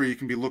industry, you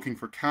can be looking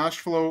for cash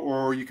flow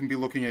or you can be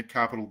looking at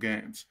capital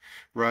gains,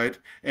 right?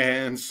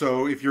 And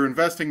so if you're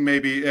investing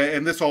maybe,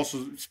 and this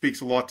also speaks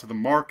a lot to the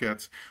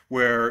markets,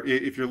 where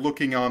if you're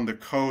looking on the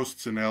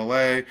coasts in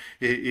LA,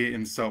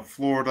 in South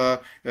Florida,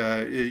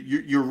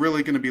 you're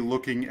really going to be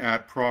looking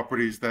at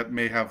properties that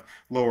may have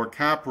lower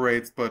cap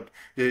rates, but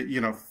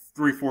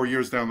 3, 4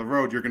 years down the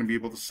road, you're going to be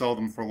able to sell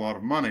them for a lot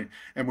of money.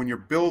 And when you're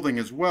building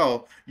as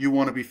well, you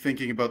want to be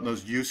thinking about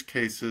those use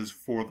cases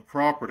for the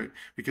property.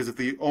 Because if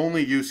the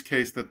only use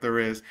case that there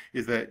is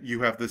that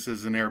you have this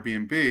as an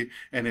Airbnb,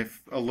 and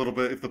if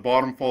the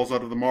bottom falls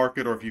out of the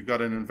market, or if you've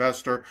got an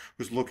investor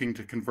who's looking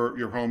to convert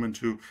your home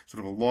into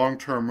sort of a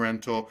long-term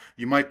rental,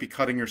 you might be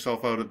cutting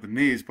yourself out at the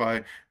knees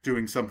by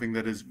doing something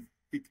that is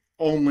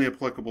only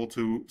applicable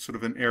to sort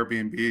of an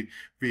Airbnb,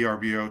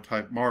 VRBO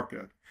type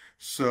market.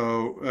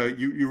 So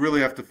you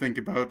really have to think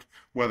about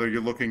whether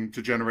you're looking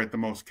to generate the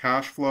most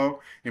cash flow,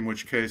 in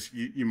which case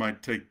you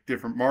might take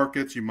different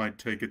markets, you might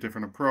take a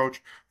different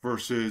approach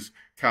versus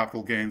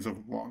capital gains over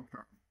the long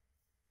term.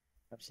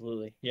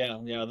 Absolutely. Yeah,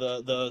 yeah.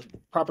 The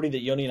property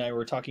that Yoni and I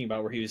were talking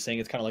about where he was saying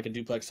it's kind of like a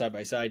duplex side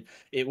by side.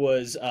 It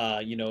was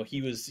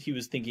he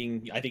was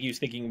thinking I think he was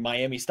thinking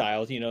Miami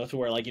style, to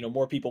where like,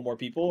 more people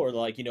or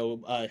like,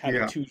 having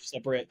Yeah. two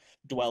separate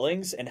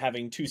dwellings and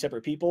having two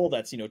separate people,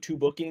 that's, two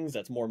bookings,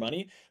 that's more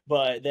money.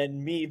 But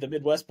then me, the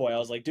Midwest boy, I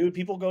was like, dude,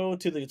 people go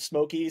to the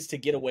Smokies to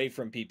get away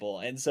from people.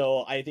 And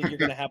so I think you're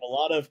gonna have a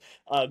lot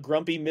of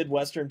grumpy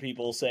Midwestern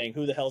people saying,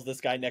 who the hell's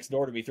this guy next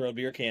door to me throwing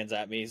beer cans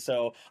at me?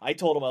 So I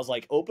told him, I was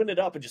like, open it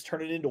up and just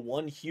turn it into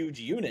one huge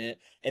unit,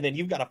 and then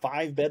you've got a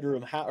 5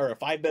 bedroom house or a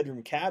 5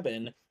 bedroom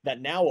cabin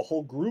that now a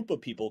whole group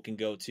of people can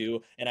go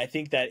to, and I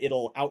think that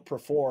it'll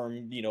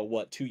outperform,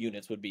 what 2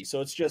 units would be. So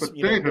it's just, But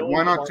David, knowing why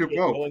the not do market,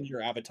 both? knowing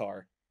your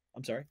avatar.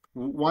 I'm sorry.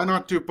 Why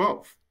not do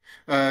both?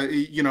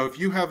 If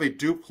you have a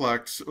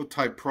duplex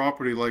type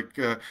property like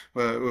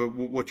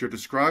what you're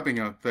describing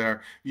out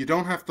there, you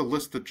don't have to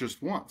list it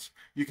just once.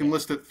 You can Yeah.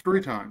 list it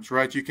 3 times,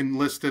 right? You can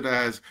list it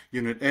as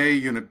Unit A,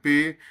 Unit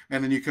B,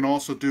 and then you can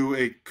also do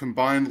a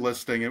combined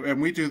listing.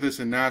 And we do this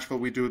in Nashville,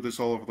 we do this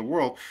all over the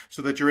world,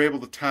 so that you're able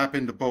to tap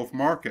into both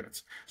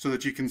markets, so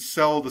that you can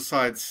sell the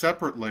sides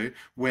separately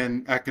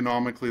when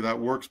economically that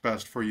works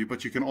best for you,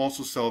 but you can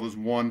also sell it as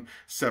one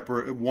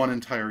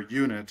entire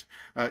unit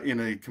in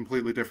a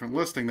completely different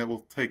listing that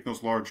will take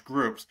those large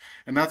groups.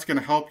 And that's going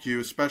to help you,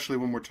 especially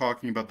when we're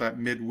talking about that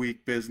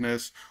midweek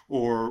business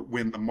or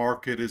when the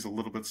market is a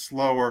little bit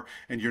slower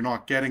and you're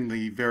not getting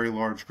the very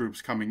large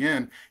groups coming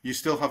in. You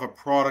still have a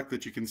product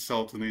that you can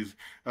sell to these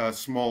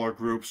smaller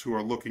groups who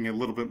are looking a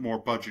little bit more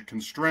budget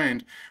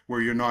constrained,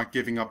 where you're not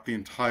giving up the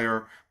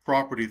entire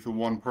property to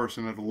one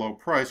person at a low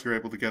price. You're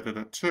able to get it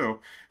at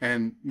two,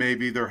 and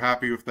maybe they're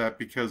happy with that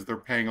because they're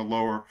paying a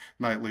lower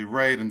nightly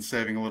rate and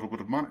saving a little bit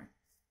of money.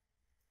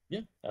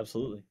 Yeah,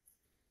 absolutely.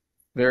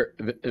 Very,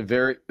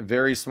 very,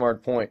 very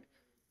smart point.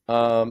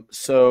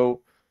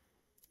 So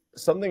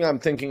something I'm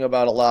thinking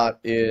about a lot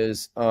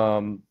is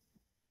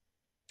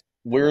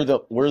where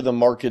the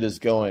market is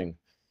going.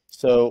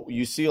 So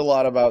you see a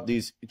lot about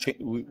these.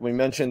 We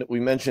mentioned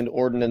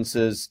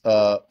ordinances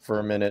for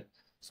a minute.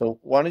 So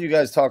why don't you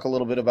guys talk a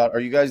little bit about? Are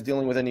you guys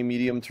dealing with any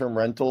medium-term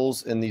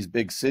rentals in these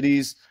big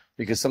cities?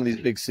 Because some of these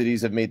big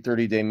cities have made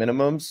 30-day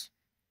minimums.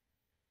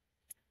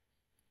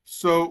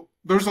 So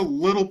there's a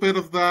little bit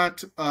of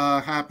that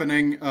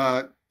happening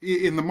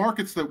in the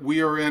markets that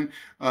we are in.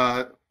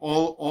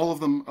 All of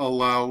them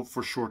allow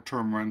for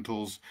short-term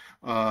rentals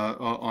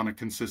on a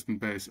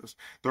consistent basis.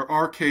 There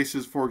are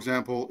cases, for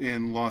example,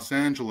 in Los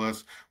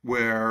Angeles,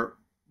 where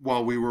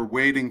while we were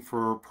waiting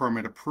for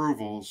permit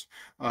approvals,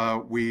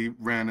 we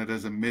ran it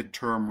as a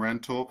midterm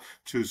rental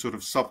to sort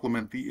of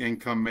supplement the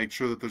income, make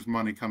sure that there's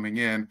money coming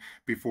in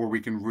before we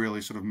can really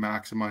sort of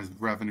maximize the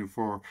revenue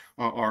for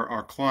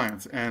our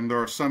clients. And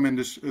there's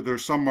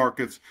some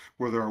markets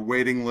where there are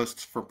waiting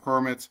lists for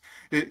permits.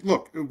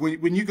 Look,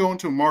 when you go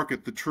into a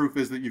market, the truth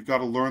is that you've got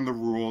to learn the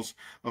rules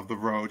of the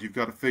road. You've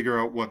got to figure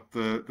out what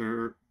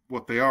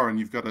they are, and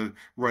you've got to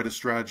write a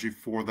strategy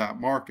for that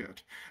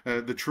market.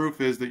 The truth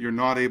is that you're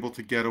not able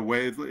to get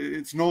away.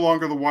 It's no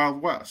longer the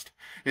Wild West.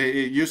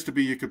 It used to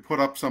be you could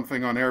put up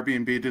something on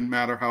Airbnb, didn't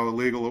matter how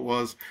illegal it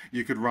was.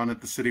 You could run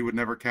it, the city would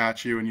never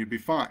catch you, and you'd be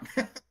fine,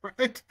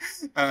 right?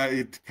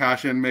 You'd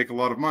cash in, make a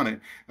lot of money.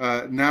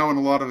 Now in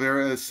a lot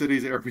of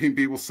cities,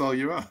 Airbnb will sell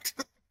you out.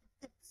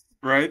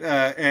 Right?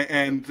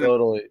 And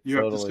Totally, you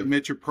have to totally.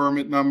 submit your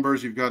permit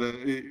numbers. You've got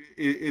to,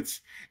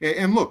 it's,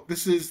 and look,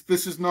 this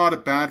is not a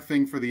bad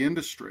thing for the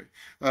industry.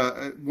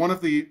 One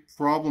of the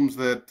problems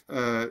that,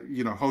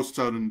 hosts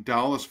out in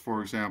Dallas,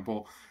 for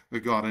example,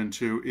 got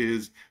into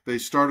is they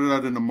started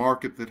out in a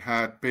market that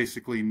had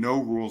basically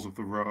no rules of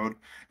the road,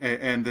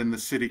 and then the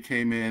city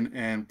came in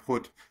and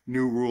put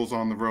new rules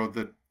on the road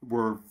that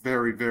were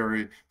very,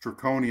 very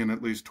draconian,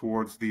 at least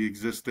towards the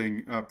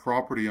existing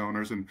property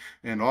owners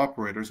and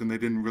operators, and they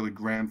didn't really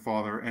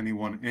grandfather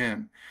anyone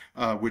in,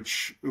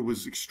 which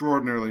was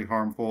extraordinarily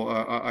harmful.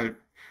 Uh,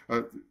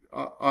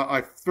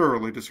 I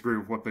thoroughly disagree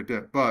with what they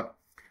did, but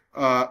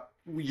uh,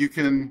 you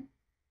can.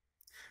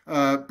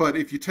 But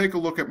if you take a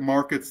look at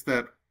markets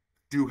that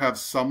do have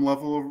some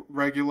level of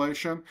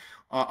regulation,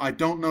 I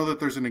don't know that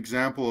there's an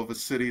example of a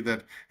city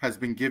that has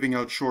been giving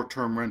out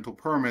short-term rental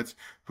permits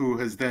who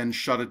has then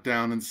shut it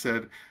down and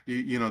said,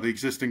 the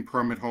existing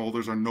permit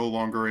holders are no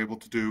longer able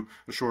to do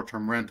a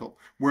short-term rental.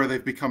 Where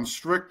they've become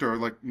stricter,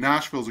 like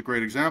Nashville's a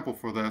great example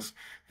for this,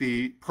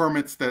 the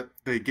permits that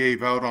they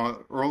gave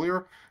out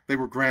earlier, they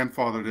were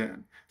grandfathered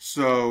in.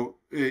 So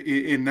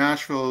in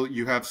Nashville,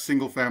 you have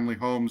single-family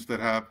homes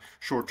that have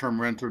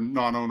short-term rent or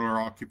non-owner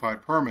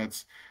occupied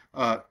permits.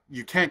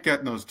 You can't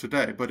get those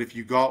today, but if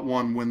you got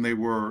one when they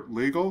were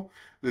legal,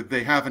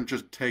 they haven't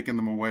just taken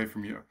them away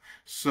from you.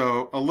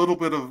 So a little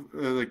bit of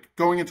like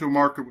going into a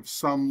market with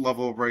some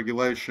level of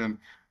regulation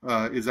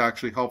is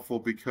actually helpful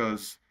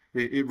because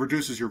it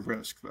reduces your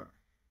risk there.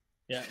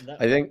 Yeah,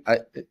 I think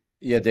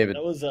yeah, David.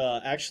 that was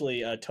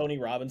actually Tony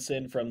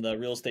Robinson from the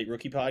Real Estate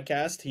Rookie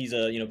podcast. He's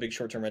a big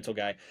short term rental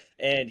guy,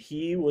 and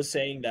he was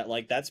saying that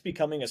like that's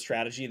becoming a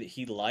strategy that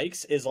he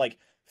likes is like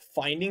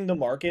finding the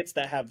markets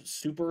that have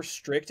super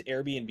strict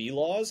Airbnb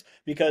laws,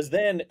 because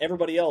then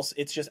everybody else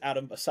it's just out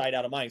of sight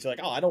out of mind. So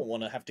like, oh, I don't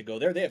want to have to go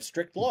there. They have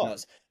strict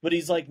laws. But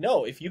he's like,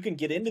 no, if you can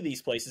get into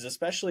these places,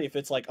 especially if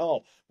it's like,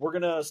 oh, we're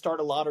gonna start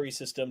a lottery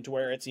system to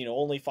where it's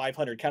only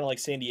 500, kind of like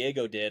San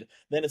Diego did.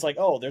 Then it's like,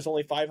 oh, there's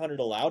only 500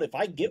 allowed. If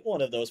I get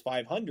one of those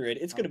 500,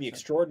 it's going to be 100%.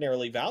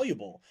 extraordinarily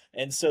valuable.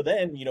 And so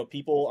then,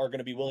 people are going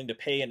to be willing to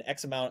pay an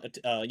X amount,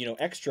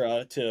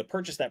 extra to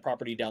purchase that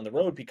property down the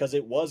road because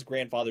it was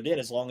grandfathered in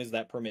as long as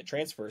that permit government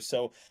transfers.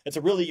 So it's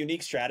a really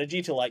unique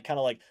strategy to like kind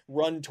of like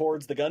run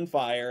towards the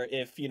gunfire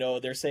if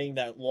they're saying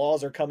that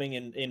laws are coming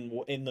in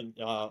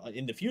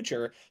the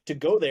future, to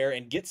go there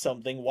and get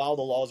something while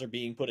the laws are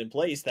being put in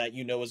place that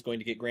is going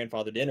to get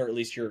grandfathered in, or at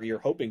least you're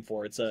hoping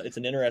for. It's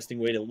an interesting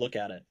way to look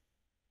at it.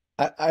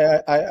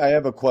 I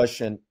have a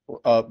question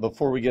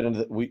before we get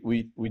into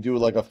we do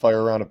like a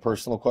fire round of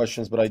personal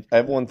questions, but I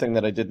have one thing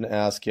that I didn't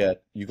ask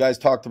yet. You guys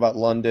talked about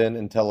London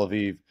and Tel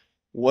Aviv.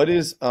 What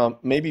is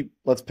maybe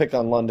let's pick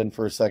on London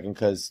for a second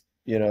because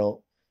a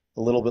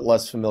little bit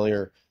less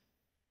familiar.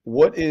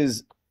 What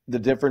is the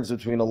difference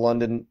between a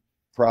London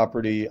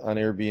property on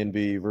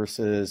Airbnb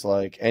versus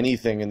like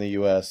anything in the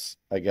US,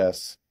 I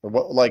guess? Or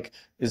what like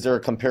is there a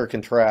compare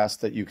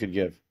contrast that you could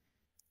give?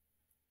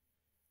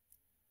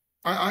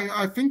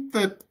 I think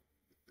that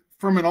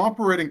from an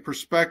operating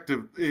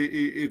perspective,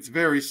 it's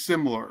very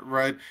similar,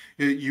 right?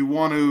 You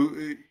want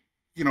to,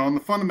 on the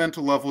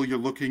fundamental level, you're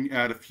looking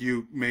at a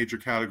few major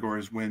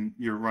categories when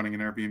you're running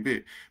an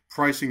Airbnb: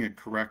 pricing it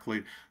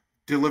correctly,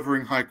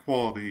 delivering high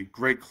quality,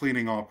 great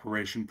cleaning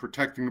operation,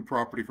 protecting the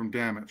property from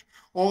damage.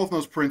 All of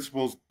those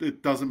principles,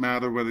 it doesn't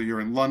matter whether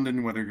you're in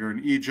London, whether you're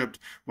in Egypt,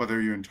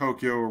 whether you're in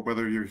Tokyo, or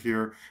whether you're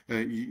here,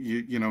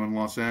 in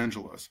Los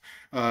Angeles.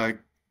 Uh,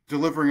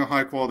 Delivering a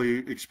high quality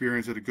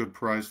experience at a good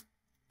price,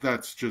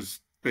 that's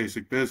just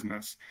basic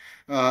business.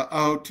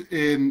 Out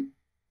in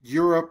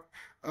Europe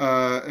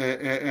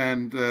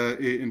and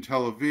in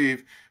Tel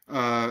Aviv,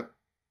 uh,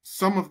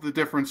 some of the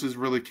differences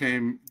really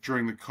came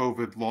during the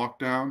COVID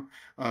lockdown.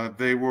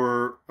 They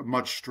were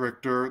much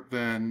stricter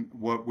than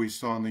what we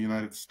saw in the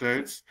United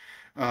States.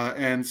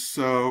 And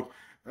so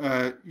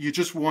you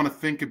just want to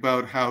think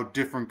about how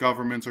different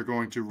governments are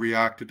going to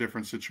react to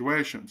different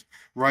situations.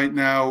 Right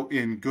now,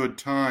 in good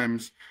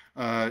times,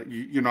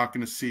 you're not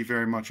going to see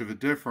very much of a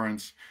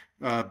difference.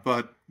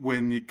 But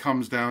when it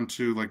comes down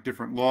to like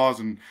different laws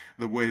and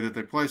the way that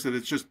they place it,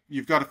 it's just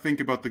you've got to think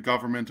about the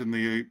government and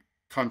the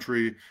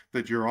country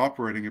that you're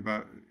operating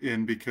about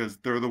in, because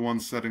they're the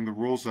ones setting the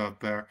rules out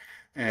there,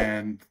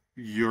 and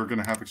you're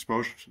going to have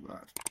exposure to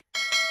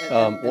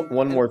that.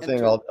 One more And thing,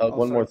 to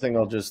one more sorry. thing,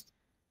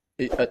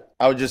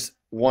 I would just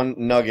one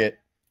nugget.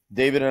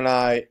 David and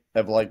I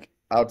have like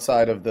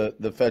outside of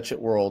the Fetch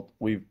It world,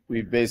 we've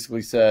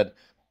basically said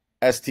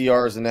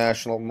STRs in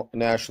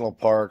national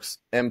parks,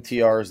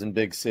 MTRs in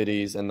big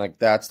cities, and like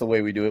that's the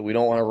way we do it. We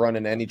don't want to run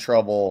in any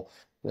trouble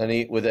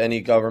with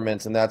any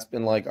governments, and that's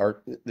been like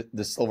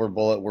the silver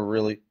bullet. We're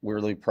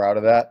really proud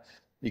of that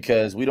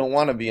because we don't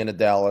want to be in a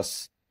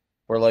Dallas.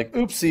 We're like,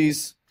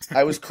 oopsies,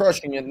 I was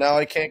crushing it. Now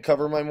I can't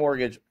cover my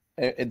mortgage.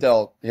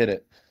 Adele, hit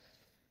it.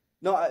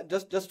 No,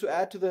 just to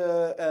add to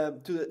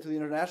the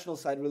international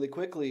side really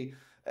quickly.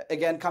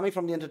 Again, coming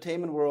from the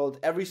entertainment world,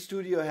 every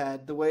studio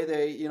had the way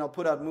they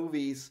put out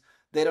movies.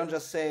 They don't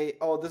just say,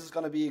 "Oh, this is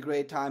going to be a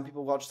great time.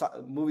 People watch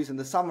movies in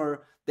the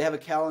summer." They have a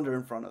calendar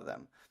in front of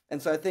them.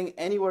 And so I think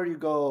anywhere you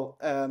go,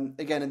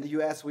 again in the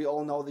U.S., we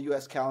all know the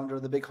U.S. calendar,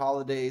 the big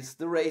holidays,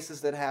 the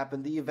races that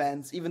happen, the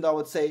events. Even though I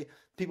would say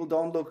people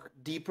don't look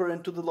deeper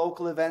into the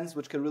local events,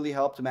 which can really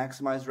help to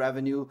maximize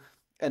revenue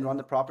and run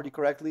the property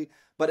correctly.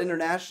 But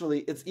internationally,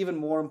 it's even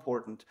more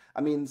important.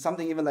 I mean,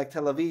 something even like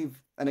Tel Aviv,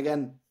 and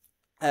again,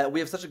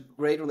 we have such a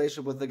great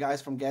relationship with the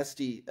guys from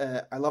Guesty.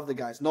 I love the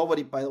guys.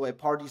 Nobody, by the way,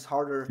 parties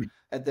harder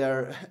at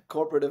their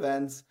corporate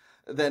events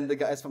than the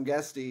guys from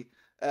Guesty.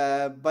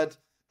 But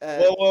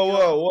Whoa, whoa, you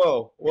know,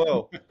 whoa,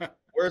 whoa, whoa.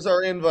 Where's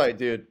our invite,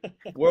 dude?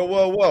 Whoa,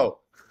 whoa, whoa.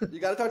 you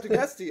got to talk to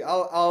Guesty.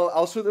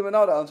 I'll shoot them a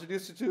note. I'll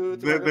introduce you to my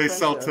good They friends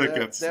sell there.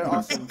 tickets. They're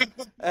awesome.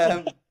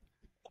 Um,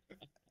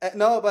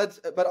 no,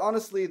 but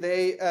honestly,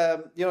 they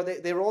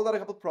they rolled out a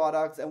couple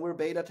products, and we're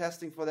beta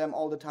testing for them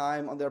all the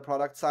time on their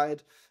product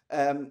side,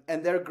 and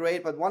they're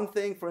great. But one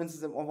thing, for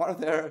instance, on one of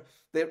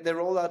they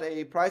rolled out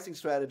a pricing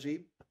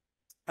strategy,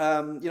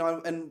 and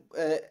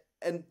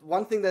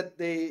one thing that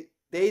they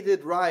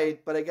did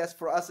right, but I guess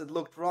for us it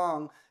looked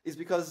wrong, is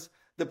because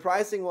the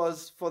pricing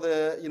was for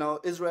the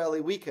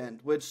Israeli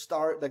weekend, which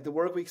like the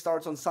work week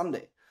starts on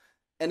Sunday.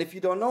 And if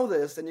you don't know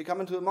this, and you come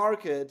into the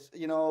market,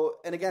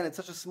 and again, it's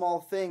such a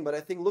small thing, but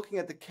I think looking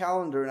at the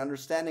calendar and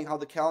understanding how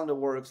the calendar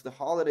works, the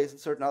holidays in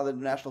certain other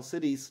international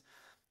cities,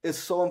 is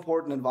so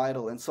important and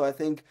vital. And so I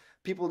think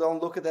people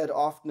don't look at that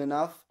often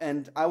enough.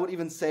 And I would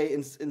even say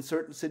in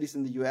certain cities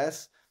in the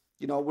US,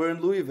 we're in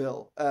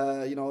Louisville.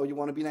 You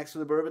want to be next to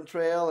the Bourbon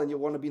Trail, and you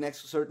want to be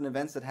next to certain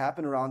events that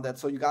happen around that.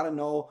 So you got to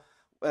know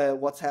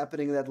what's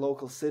happening in that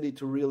local city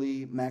to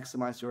really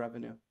maximize your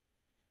revenue.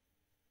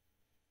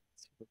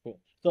 Super cool.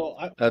 So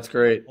I That's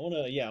great.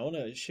 I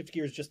wanna shift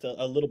gears just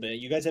a little bit.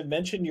 You guys have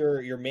mentioned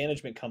your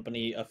management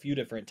company a few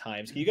different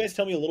times. Can you guys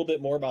tell me a little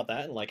bit more about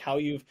that and like how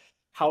you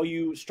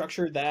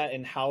structured that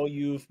and how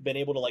you've been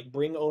able to like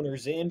bring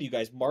owners in? Do you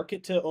guys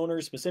market to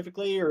owners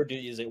specifically, or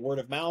is it word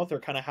of mouth, or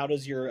kind of how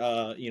does your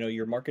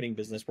your marketing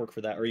business work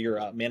for that, or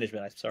your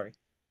management? I'm sorry.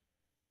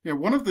 Yeah,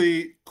 one of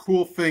the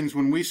cool things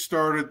when we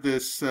started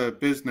this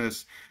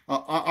business,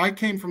 I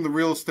came from the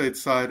real estate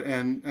side,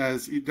 and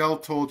as Edel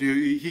told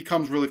you, he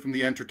comes really from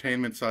the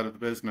entertainment side of the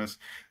business.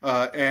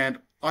 And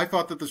I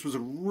thought that this was a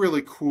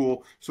really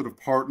cool sort of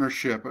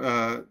partnership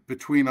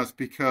between us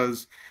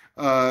because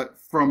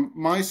from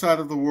my side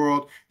of the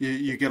world,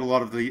 you get a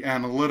lot of the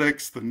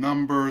analytics, the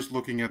numbers,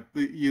 looking at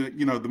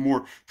the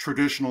more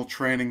traditional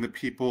training that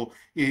people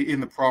in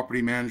the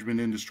property management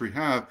industry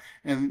have.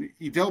 And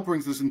Edel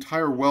brings this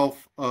entire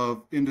wealth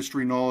of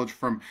industry knowledge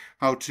from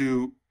how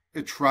to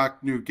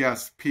attract new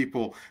guests,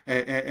 people,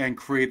 and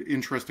create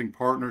interesting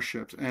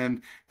partnerships.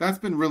 And that's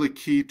been really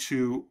key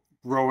to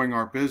growing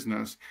our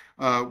business.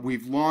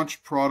 We've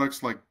launched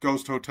products like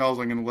ghost hotels.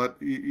 I'm going to let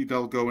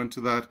Edel go into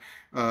that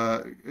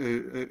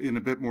in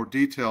a bit more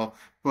detail.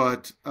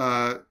 But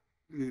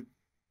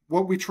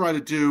what we try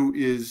to do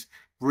is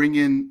bring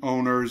in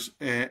owners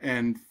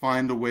and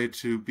find a way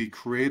to be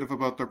creative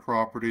about their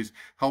properties,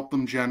 help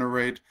them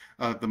generate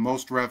the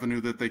most revenue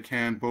that they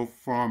can, both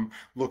from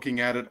looking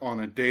at it on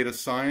a data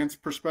science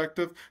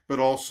perspective, but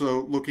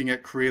also looking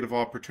at creative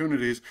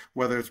opportunities,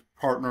 whether it's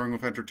partnering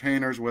with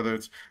entertainers, whether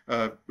it's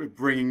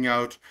bringing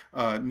out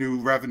new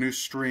revenue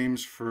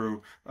streams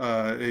through,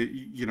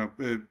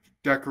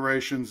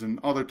 decorations and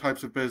other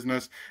types of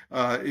business.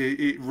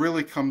 It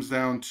really comes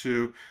down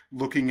to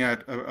looking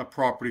at a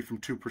property from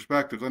two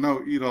perspectives. I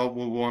know Edel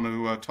will want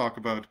to talk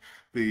about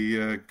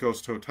the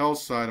ghost hotel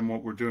side and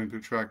what we're doing to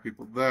attract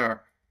people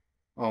there.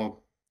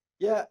 I'll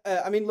Yeah,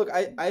 I mean, look,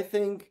 I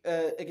think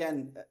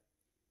again,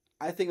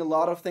 I think a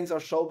lot of things are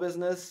show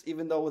business,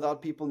 even though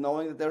without people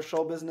knowing that they're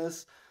show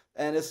business.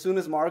 And as soon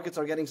as markets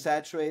are getting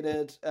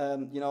saturated,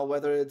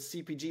 whether it's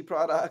CPG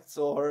products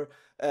or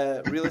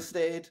real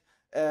estate,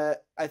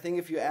 I think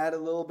if you add a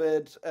little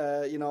bit,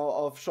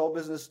 of show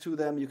business to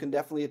them, you can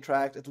definitely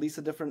attract at least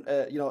a different,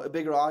 a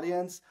bigger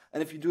audience.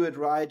 And if you do it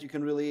right, you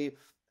can really,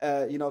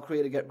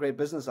 create a great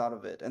business out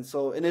of it. And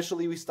so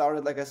initially we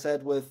started, like I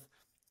said,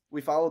 we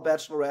follow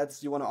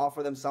bachelorettes. You want to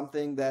offer them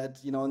something that,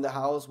 in the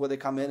house where they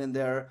come in and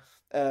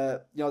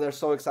they're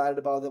so excited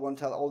about it, they want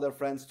to tell all their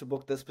friends to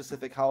book this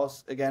specific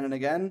house again and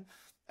again.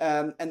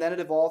 And then it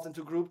evolved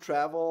into group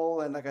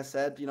travel. And like I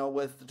said,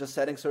 with just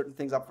setting certain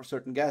things up for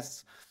certain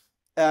guests.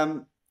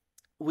 Um,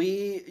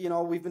 we've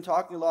been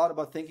talking a lot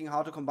about thinking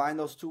how to combine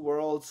those two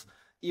worlds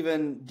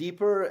even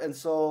deeper. And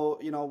so,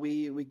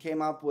 we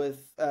came up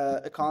with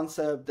a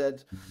concept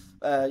that,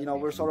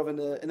 we're sort of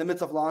in the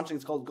midst of launching.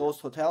 It's called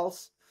Ghost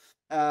Hotels.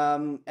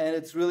 And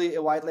it's really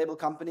a white label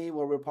company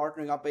where we're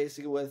partnering up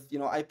basically with,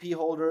 IP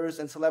holders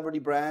and celebrity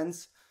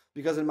brands.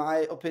 Because in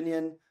my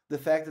opinion, the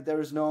fact that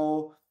there is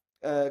no,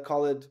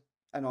 call it,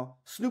 I don't know,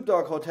 Snoop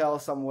Dogg hotel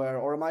somewhere,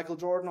 or a Michael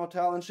Jordan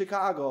hotel in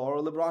Chicago, or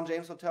a LeBron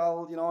James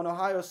hotel, in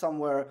Ohio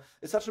somewhere,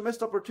 is such a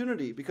missed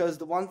opportunity. Because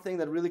the one thing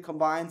that really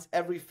combines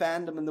every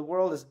fandom in the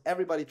world is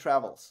everybody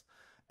travels.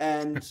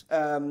 And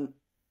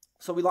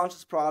so we launched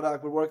this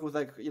product. We're working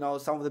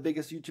with some of the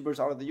biggest YouTubers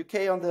out of the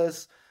UK on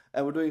this.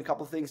 And we're doing a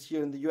couple of things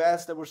here in the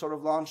US that we're sort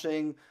of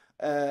launching,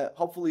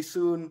 hopefully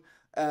soon.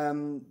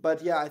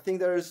 But yeah, I think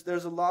there's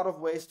a lot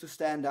of ways to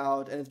stand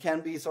out, and it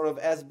can be sort of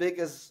as big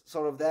as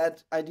sort of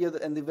that idea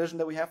and the vision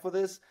that we have for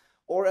this,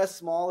 or as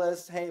small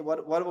as, hey,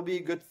 what will be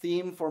a good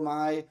theme for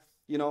my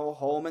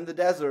home in the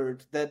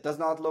desert that does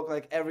not look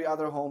like every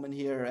other home in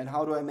here, and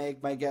how do I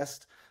make my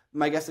guest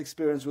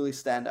experience really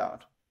stand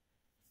out?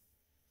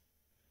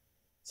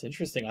 It's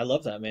interesting. I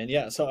love that, man.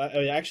 Yeah. So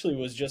I actually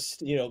was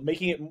just,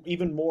 making it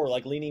even more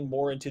like leaning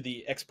more into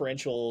the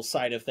experiential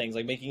side of things,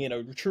 like making it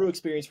a true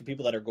experience for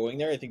people that are going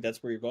there. I think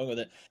that's where you're going with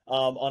it.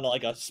 On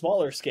like a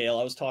smaller scale,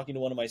 I was talking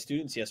to one of my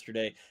students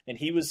yesterday, and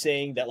he was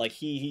saying that like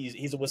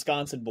he's a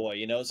Wisconsin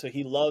boy, so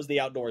he loves the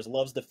outdoors,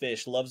 loves the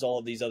fish, loves all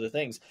of these other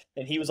things.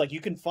 And he was like,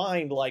 you can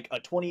find like a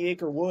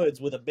 20-acre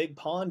woods with a big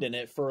pond in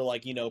it for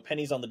like,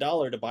 pennies on the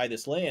dollar to buy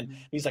this land. Mhm.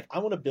 He's like, I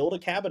want to build a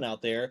cabin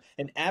out there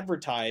and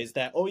advertise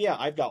that, oh yeah,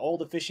 I've got all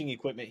the fishing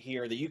equipment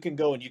here that you can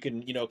go and you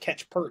can,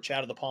 catch perch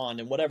out of the pond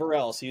and whatever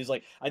else. He was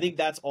like, I think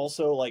that's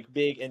also like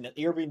big. And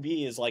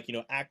Airbnb is like,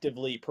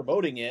 actively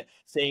promoting it,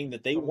 saying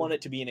that they want Totally.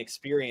 it to be an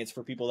experience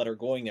for people that are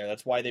going there.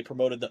 That's why they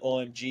promoted the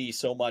OMG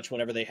so much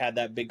whenever they had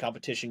that big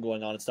competition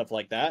going on and stuff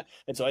like that.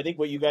 And so I think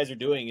what you guys are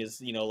doing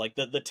is, like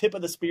the tip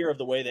of the spear of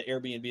the way that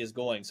Airbnb is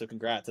going. So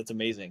congrats. That's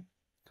amazing.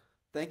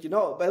 Thank you.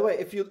 No, by the way,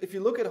 if you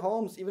look at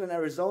homes, even in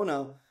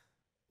Arizona,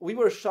 we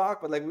were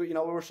shocked, but like we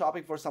were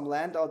shopping for some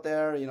land out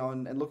there,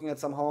 and looking at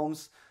some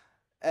homes,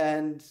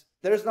 and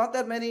there's not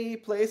that many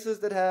places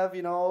that have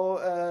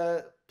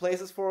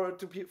places for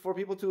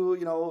people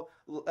to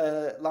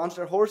launch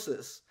their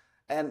horses.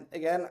 And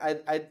again,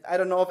 I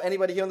don't know if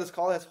anybody here on this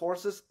call has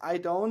horses. I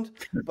don't,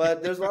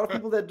 but there's a lot of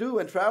people that do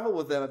and travel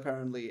with them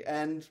apparently.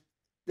 And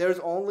there's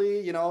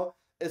only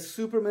a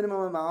super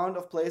minimum amount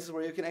of places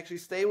where you can actually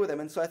stay with them.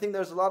 And so I think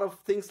there's a lot of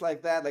things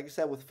like that, like you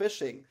said, with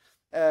fishing,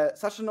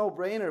 such a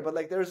no-brainer. But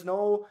like, there's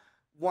no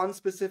one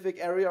specific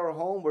area or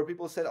home where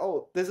people said,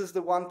 "Oh, this is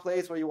the one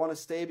place where you want to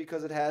stay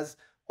because it has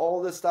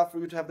all this stuff for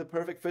you to have the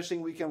perfect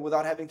fishing weekend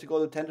without having to go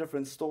to 10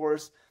 different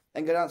stores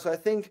and get out." So I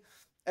think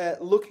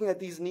looking at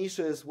these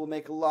niches will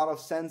make a lot of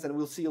sense, and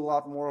we'll see a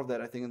lot more of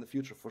that, I think, in the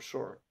future for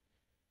sure.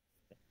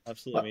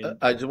 Absolutely. I mean,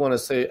 I just want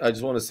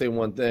to say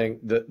one thing.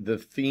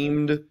 The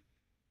themed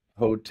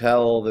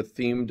hotel, the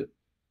themed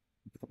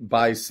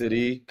by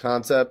city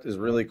concept is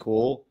really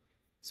cool.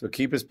 So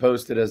keep us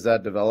posted as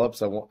that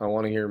develops. I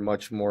want to hear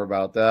much more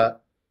about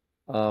that.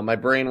 My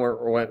brain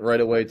went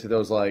right away to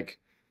those like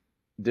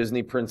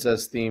Disney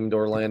princess themed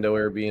Orlando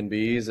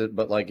Airbnbs,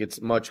 but like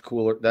it's much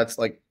cooler. That's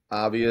like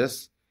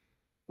obvious.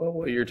 But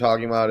what you're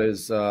talking about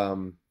is I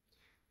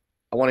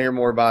want to hear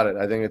more about it.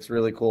 I think it's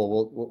really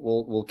cool.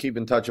 We'll keep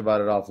in touch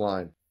about it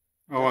offline.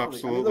 Oh, Definitely. I mean,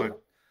 absolutely.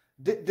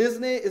 look,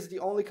 Disney is the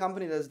only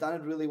company that has done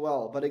it really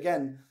well. But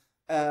again,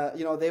 I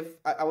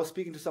was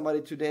speaking to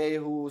somebody today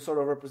who sort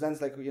of represents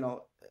like,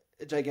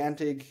 a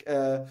gigantic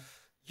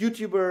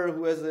YouTuber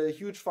who has a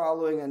huge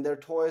following, and their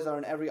toys are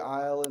in every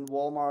aisle in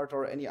Walmart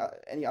or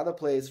any other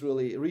place,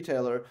 really,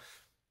 retailer.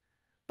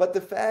 But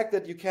the fact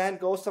that you can't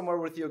go somewhere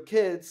with your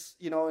kids,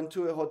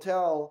 into a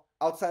hotel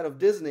outside of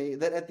Disney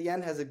that at the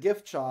end has a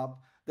gift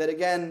shop, that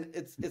again,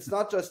 it's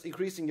not just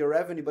increasing your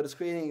revenue, but it's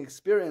creating an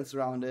experience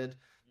around it,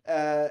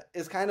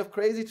 is kind of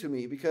crazy to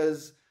me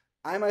because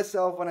I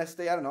myself, when I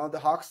stay, I don't know, the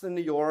Hoxton,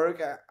 New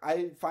York,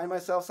 I find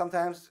myself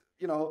sometimes,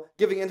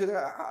 giving into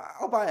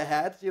I'll buy a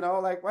hat,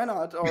 like why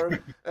not? Or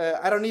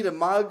I don't need a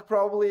mug,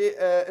 probably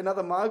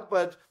another mug,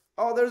 but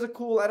oh, there's a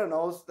cool, I don't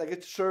know, like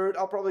a shirt,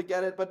 I'll probably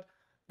get it. But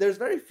there's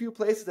very few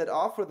places that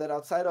offer that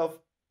outside of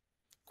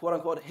quote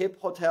unquote hip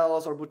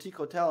hotels or boutique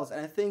hotels.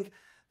 And I think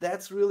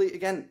that's really,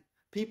 again,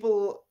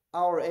 people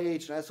our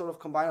age, and I sort of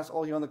combine us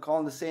all here on the call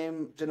in the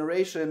same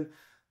generation,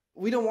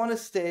 we don't want to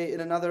stay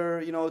in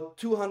another,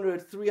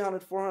 200,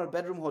 300, 400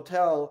 bedroom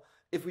hotel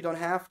if we don't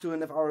have to,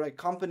 and if our like,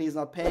 company is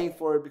not paying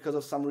for it because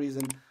of some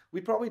reason.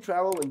 We probably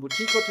travel in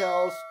boutique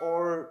hotels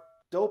or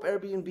dope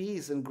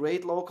Airbnbs in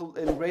great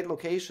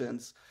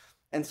locations.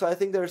 And so I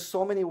think there's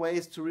so many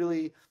ways to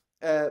really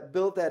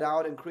build that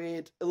out and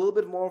create a little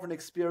bit more of an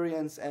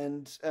experience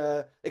and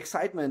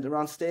excitement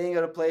around staying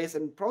at a place,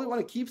 and probably want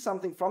to keep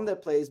something from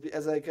that place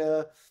as like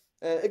a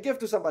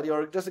gift to somebody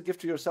or just a gift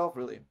to yourself,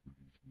 really.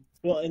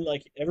 Well, and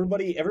like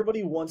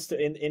everybody wants to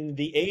in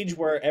the age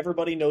where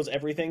everybody knows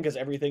everything because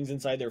everything's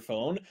inside their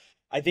phone.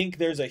 I think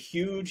there's a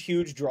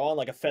huge draw,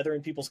 like a feather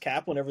in people's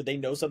cap whenever they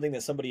know something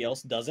that somebody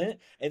else doesn't.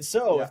 And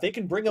so if Yeah. they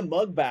can bring a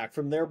mug back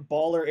from their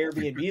baller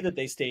Airbnb that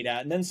they stayed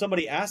at, and then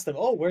somebody asks them,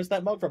 "Oh, where's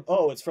that mug from?"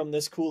 "Oh, it's from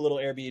this cool little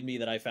Airbnb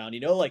that I found."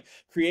 Like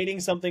creating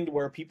something to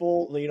where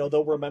people,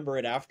 they'll remember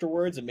it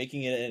afterwards and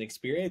making it an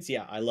experience.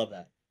 Yeah, I love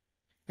that.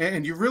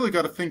 And you really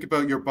got to think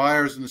about your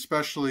buyers, and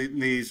especially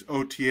these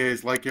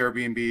OTAs like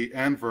Airbnb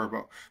and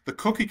Vrbo. The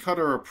cookie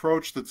cutter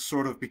approach that's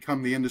sort of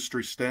become the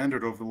industry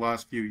standard over the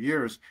last few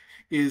years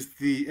is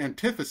the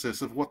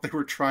antithesis of what they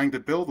were trying to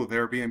build with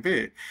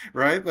Airbnb,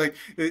 right? Like,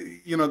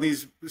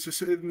 these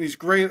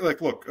great, like,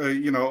 look,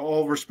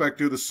 all respect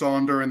due to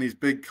Sonder and these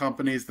big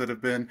companies that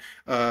have been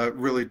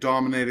really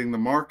dominating the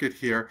market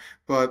here.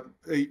 But,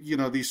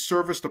 these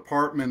serviced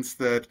apartments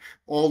that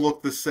all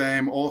look the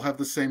same, all have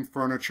the same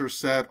furniture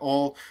set,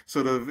 all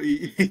sort of,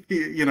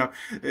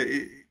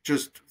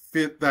 just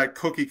fit that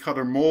cookie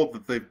cutter mold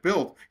that they've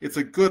built. It's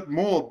a good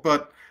mold,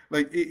 but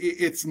like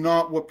it's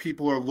not what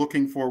people are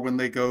looking for when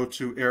they go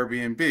to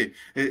Airbnb.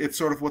 It's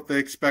sort of what they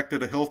expect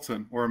at a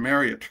Hilton or a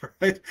Marriott,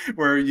 right?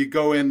 Where you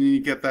go in and you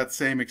get that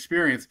same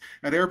experience.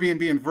 At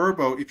Airbnb and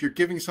Vrbo, if you're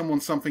giving someone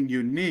something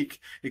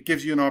unique, it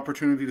gives you an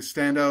opportunity to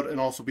stand out and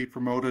also be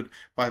promoted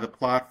by the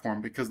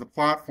platform, because the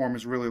platform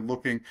is really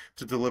looking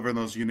to deliver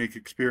those unique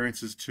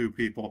experiences to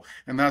people.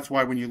 And that's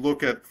why when you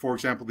look at, for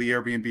example, the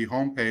Airbnb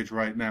homepage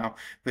right now,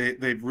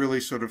 they've really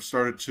sort of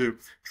started to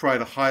try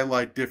to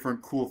highlight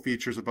different cool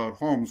features about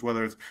homes,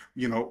 whether it's,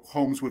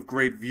 homes with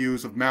great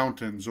views of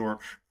mountains or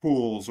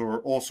pools or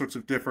all sorts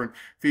of different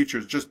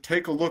features. Just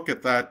take a look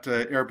at that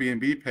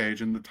Airbnb page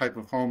and the type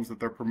of homes that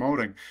they're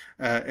promoting,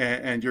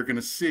 and you're going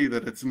to see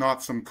that it's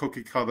not some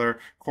cookie cutter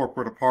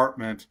corporate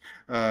apartment,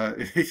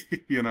 that's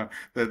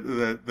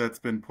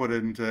been put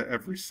into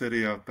every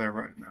city out there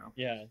right now.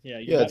 Yeah, you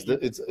Yeah, have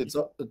it's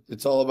you. the,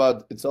 it's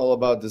all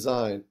about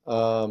design.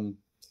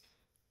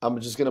 I'm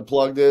just gonna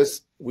plug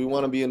this. We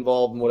want to be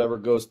involved in whatever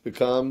Ghost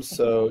becomes,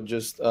 so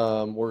just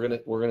we're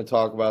gonna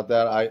talk about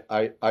that.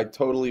 I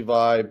totally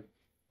vibe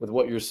with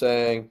what you're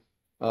saying.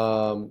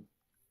 Um,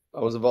 I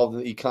was involved in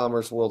the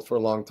e-commerce world for a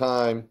long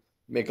time.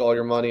 Make all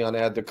your money on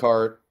add to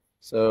cart.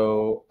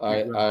 So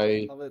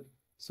Exactly. Love it.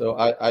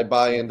 I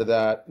buy into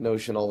that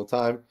notion all the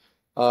time.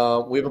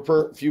 We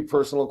have few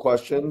personal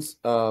questions.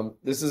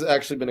 This has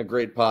actually been a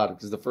great pod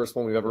because the first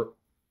one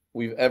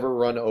we've ever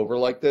run over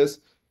like this.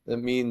 That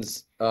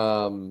means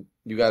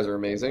you guys are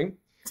amazing.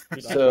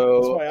 Dude, that's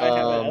So why I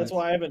haven't. That's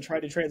why I haven't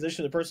tried to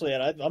transition to personally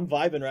yet. I'm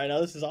vibing right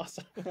now. This is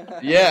awesome.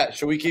 yeah,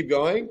 should we keep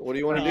going? What do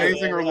you want to No, do?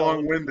 Amazing no, or no.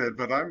 long-winded,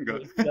 but I'm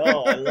good.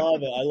 No, I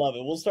love it. I love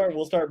it. We'll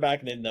start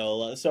backing in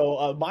though.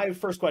 So my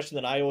first question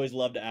that I always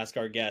love to ask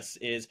our guests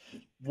is,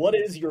 what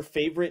is your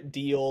favorite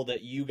deal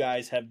that you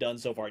guys have done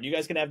so far? And you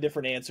guys can have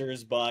different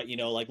answers, but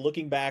like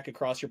looking back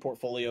across your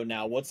portfolio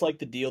now, what's like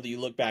the deal that you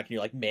look back and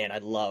you're like, man, I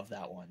love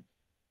that one.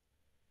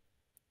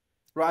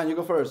 Ryan, you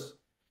go first.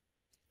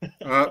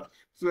 Uh,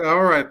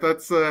 all right,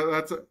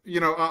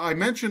 I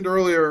mentioned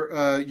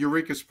earlier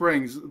Eureka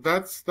Springs.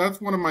 That's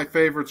one of my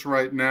favorites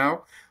right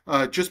now.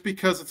 just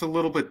because it's a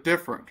little bit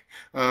different.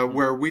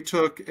 Where we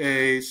took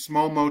a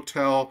small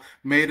motel,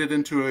 made it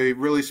into a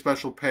really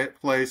special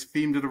place,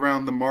 themed it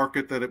around the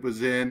market that it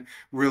was in,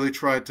 really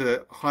tried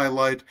to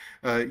highlight,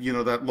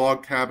 that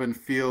log cabin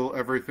feel,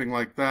 everything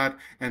like that,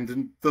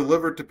 and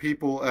delivered to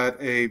people at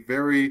a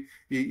very,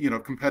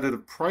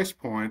 competitive price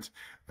point,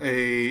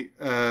 a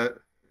uh,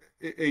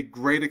 a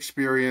great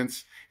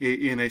experience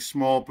in a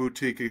small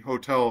boutique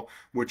hotel,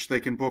 which they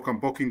can book on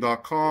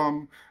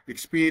Booking.com,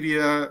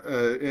 Expedia,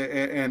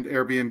 and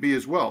Airbnb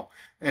as well.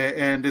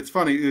 And it's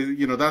funny,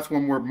 that's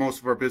one where most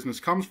of our business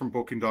comes from,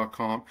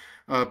 Booking.com.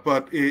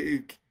 But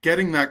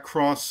getting that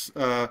cross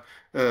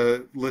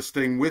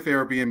listing with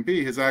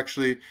Airbnb has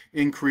actually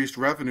increased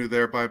revenue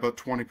there by about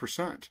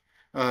 20%.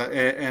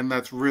 And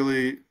that's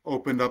really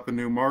opened up a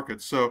new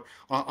market. So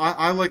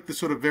I like the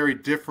sort of very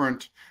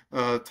different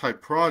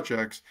type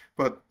projects,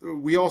 but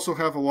we also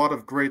have a lot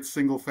of great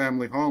single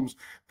family homes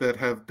that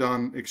have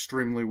done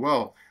extremely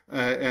well.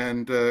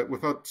 And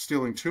without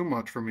stealing too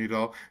much from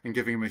Edel and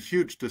giving him a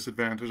huge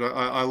disadvantage,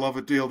 I love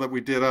a deal that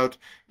we did out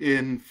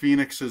in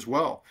Phoenix as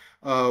well.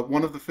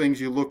 One of the things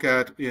you look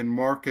at in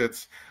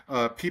markets,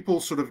 people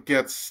sort of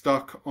get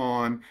stuck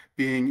on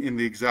being in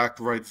the exact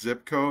right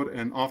zip code,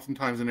 and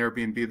oftentimes in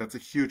Airbnb, that's a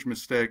huge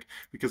mistake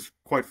because,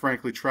 quite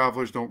frankly,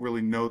 travelers don't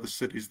really know the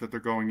cities that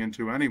they're going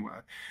into anyway,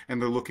 and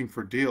they're looking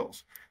for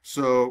deals.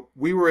 So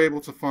we were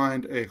able to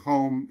find a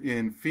home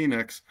in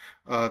Phoenix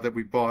that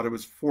we bought. It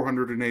was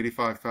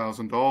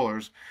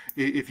 $485,000.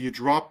 If you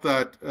drop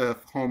that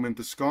home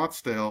into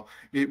Scottsdale,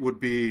 it would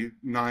be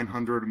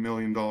 $900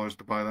 million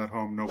to buy that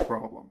home, no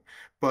problem.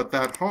 But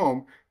that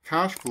home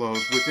cash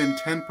flows within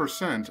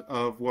 10%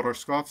 of what our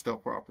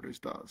Scottsdale properties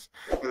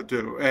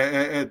do.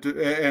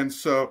 And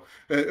so,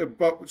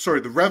 but sorry,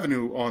 the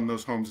revenue on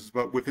those homes is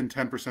about within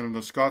 10% of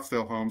those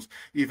Scottsdale homes,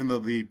 even though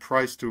the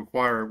price to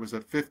acquire was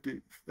at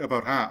 50,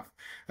 about half.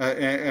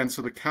 And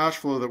so the cash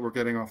flow that we're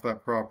getting off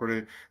that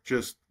property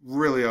just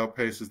really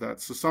outpaces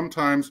that. So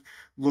sometimes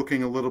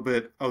looking a little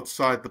bit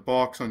outside the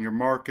box on your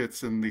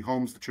markets and the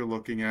homes that you're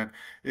looking at,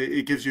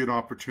 it gives you an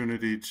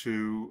opportunity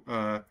to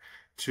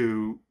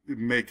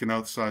make an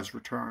outsized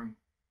return.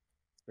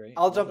 Great.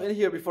 I'll Love jump that. in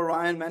here before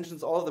Ryan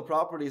mentions all of the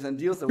properties and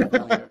deals that we've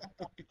done here.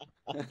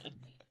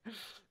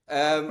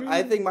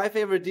 I think my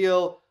favorite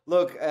deal.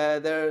 Look,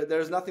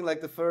 there's nothing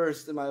like the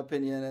first, in my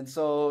opinion. And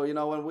so,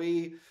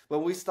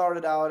 when we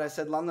started out, I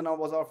said London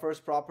was our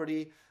first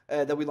property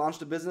that we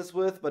launched a business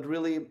with. But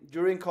really,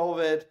 during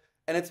COVID,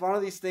 and it's one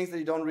of these things that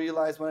you don't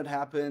realize when it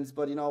happens.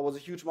 But it was a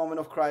huge moment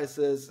of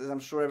crisis, as I'm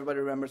sure everybody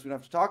remembers. We don't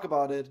have to talk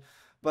about it.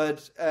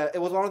 But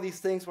it was one of these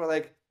things where,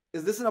 like,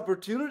 is this an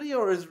opportunity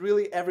or is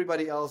really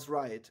everybody else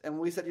right? And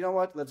we said, you know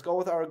what, let's go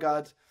with our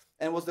gut.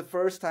 And it was the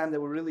first time that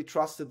we really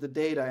trusted the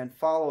data and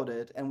followed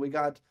it. And we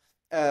got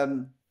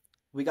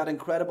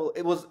incredible.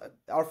 It was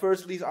our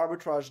first lease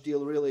arbitrage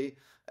deal, really,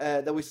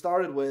 that we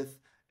started with,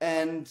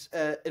 and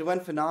it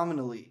went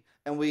phenomenally.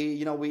 And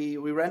we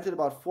rented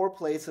about 4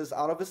 places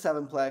out of a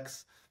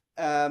 7-plex,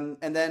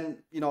 and then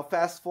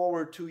fast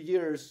forward 2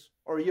 years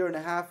or a year and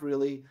a half,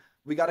 really.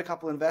 We got a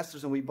couple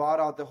investors and we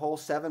bought out the whole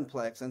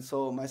 7-plex. And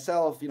so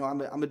myself,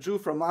 I'm a Jew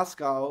from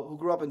Moscow who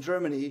grew up in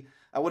Germany.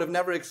 I would have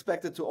never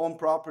expected to own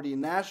property in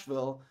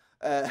Nashville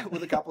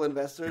with a couple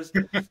investors,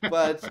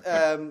 but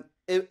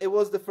it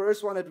was the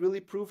first one that really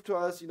proved to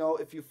us,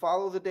 if you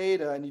follow the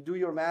data and you do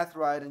your math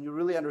right and you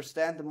really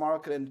understand the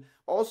market, and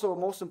also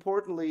most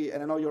importantly,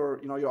 and I know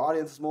your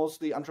audience is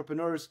mostly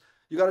entrepreneurs,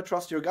 you got to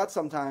trust your gut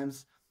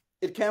sometimes.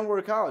 It can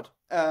work out,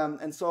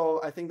 and so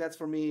I think that's,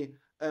 for me,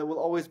 will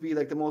always be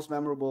like the most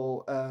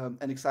memorable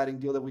and exciting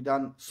deal that we've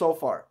done so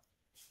far.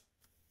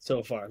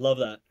 So far, love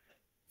that.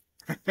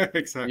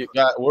 Exactly.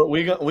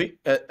 We gonna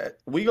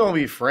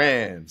be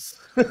friends.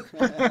 We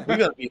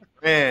gonna be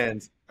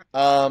friends.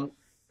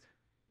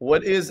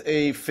 What is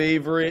a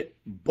favorite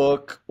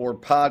book or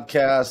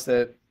podcast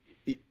that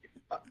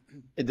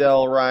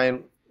Adele,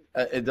 Ryan,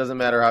 it doesn't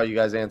matter how you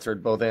guys answer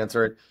it, both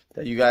answer it,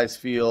 that you guys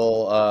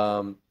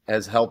feel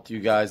has helped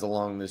you guys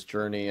along this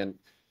journey, and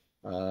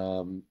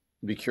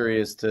be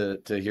curious to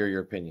hear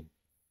your opinion.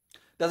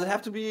 Does it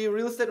have to be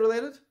real estate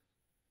related?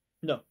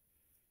 No.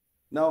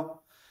 No.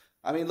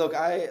 I mean, look,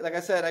 like I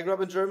said, I grew up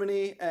in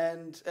Germany,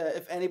 and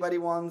if anybody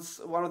wants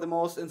one of the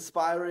most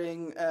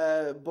inspiring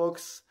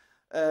books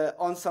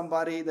on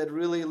somebody that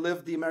really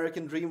lived the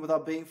American dream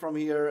without being from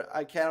here,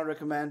 I cannot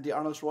recommend the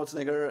Arnold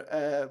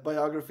Schwarzenegger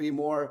biography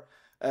more.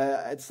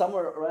 It's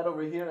somewhere right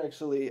over here,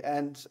 actually.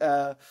 And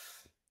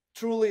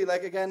truly,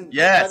 like, again,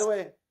 by the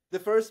way, the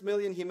first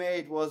million he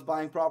made was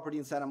buying property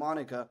in Santa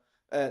Monica,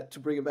 to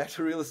bring it back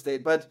to real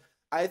estate. But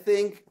I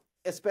think,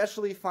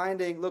 especially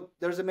look,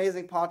 there's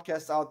amazing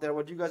podcasts out there.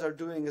 What you guys are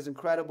doing is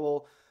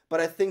incredible.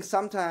 But I think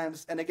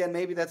sometimes, and again,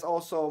 maybe that's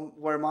also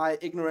where my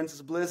ignorance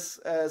is bliss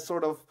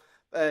sort of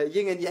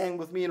yin and yang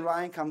with me and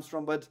Ryan comes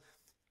from. But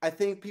I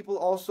think people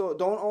also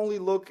don't only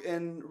look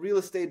in real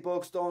estate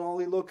books, don't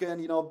only look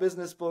in,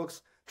 business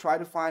books, try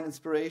to find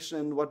inspiration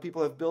in what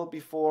people have built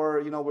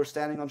before. We're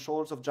standing on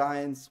shoulders of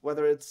giants,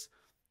 whether it's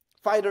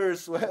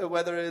fighters,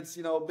 whether it's,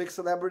 big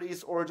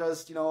celebrities, or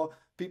just,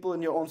 people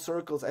in your own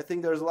circles, I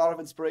think there's a lot of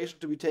inspiration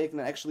to be taken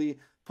and actually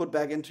put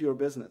back into your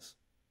business.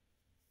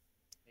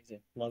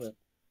 Amazing. Love it.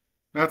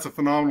 That's a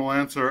phenomenal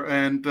answer.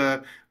 And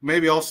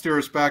maybe I'll steer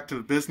us back to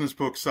the business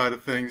book side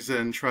of things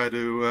and try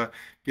to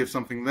give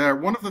something there.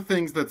 One of the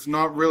things that's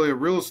not really a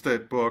real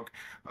estate book,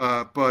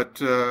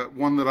 but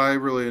one that I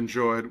really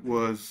enjoyed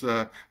was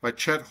by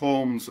Chet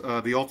Holmes,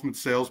 The Ultimate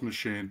Sales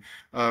Machine.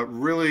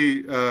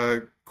 Really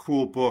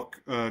cool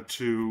book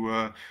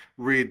to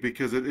read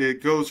because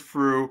it goes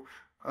through.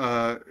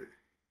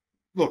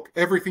 Look,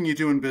 everything you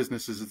do in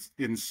business is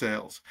in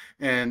sales.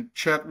 And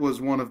Chet was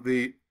one of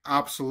the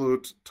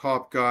absolute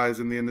top guys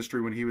in the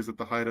industry when he was at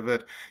the height of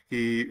it.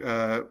 He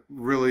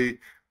really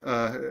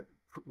uh,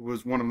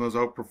 was one of those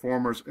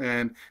outperformers.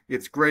 And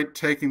it's great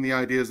taking the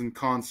ideas and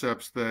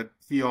concepts that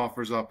he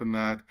offers up in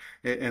that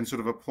and sort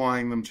of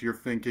applying them to your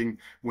thinking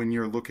when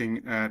you're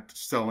looking at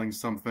selling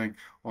something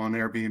on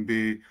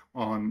Airbnb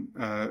on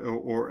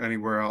or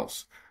anywhere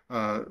else.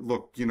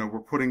 Look, we're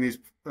putting these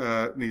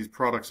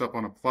products up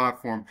on a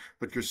platform,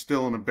 but you're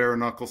still in a bare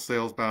knuckle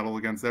sales battle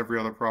against every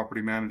other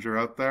property manager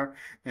out there,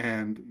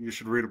 and you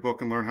should read a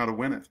book and learn how to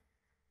win it.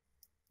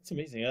 It's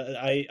amazing.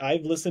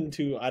 I've listened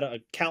to I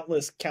don't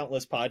countless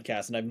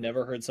podcasts, and I've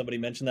never heard somebody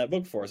mention that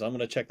book before. So I'm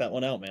gonna check that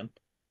one out, man.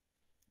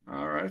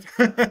 All right.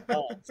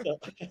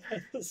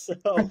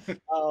 So,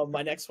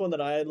 my next one that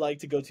I'd like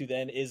to go to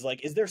then is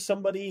like, is there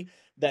somebody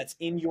that's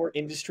in your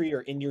industry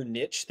or in your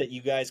niche that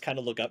you guys kind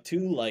of look up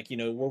to? Like,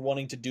 we're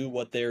wanting to do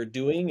what they're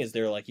doing. Is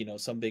there like,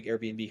 some big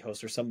Airbnb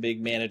host or some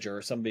big manager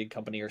or some big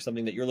company or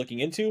something that you're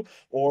looking into?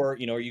 Or, are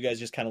you guys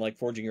just kind of like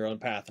forging your own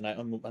path? And I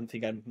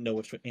think I know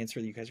which answer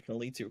you guys are going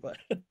to lead to, but.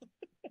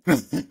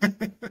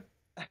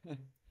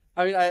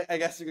 I mean, I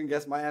guess you can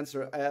guess my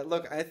answer.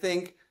 Look, I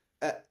think,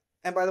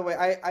 and by the way,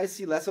 I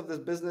see less of this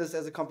business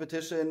as a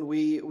competition.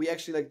 We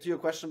actually, like, to your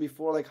question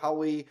before, like how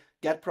we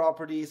get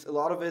properties, a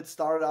lot of it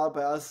started out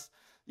by us,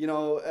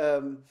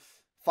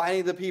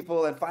 finding the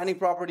people and finding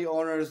property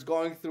owners,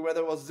 going through whether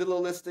it was Zillow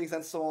listings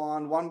and so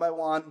on, one by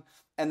one.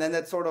 And then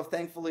that sort of,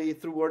 thankfully,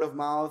 through word of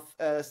mouth,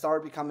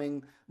 started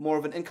becoming more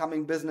of an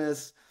incoming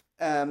business.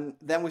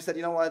 Then we said,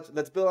 you know what,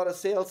 let's build out a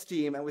sales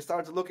team. And we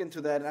started to look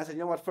into that. And I said, you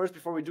know what, first,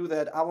 before we do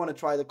that, I want to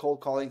try the cold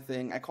calling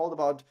thing. I called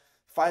about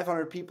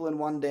 500 people in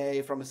one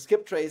day from a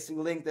skip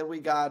tracing link that we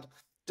got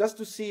just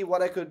to see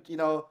what I could,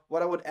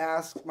 what I would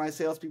ask my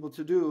salespeople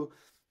to do.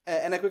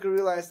 And I quickly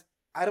realized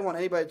I don't want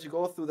anybody to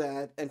go through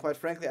that. And quite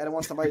frankly, I don't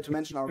want somebody to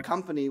mention our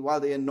company while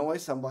they annoy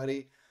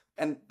somebody.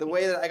 And the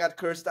way that I got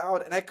cursed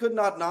out, and I could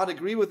not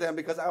agree with them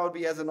because I would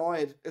be as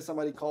annoyed if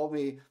somebody called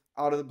me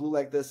out of the blue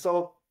like this.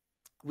 So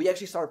we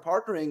actually started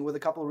partnering with a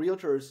couple of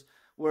realtors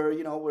where,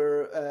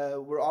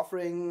 we're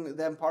offering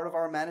them part of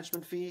our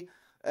management fee.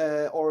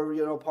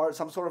 Or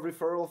some sort of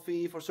referral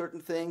fee for certain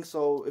things.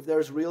 So if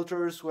there's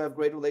realtors who have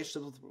great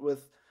relationships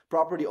with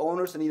property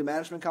owners and need a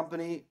management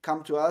company,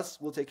 come to us.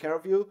 We'll take care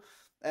of you.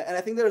 And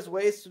I think there's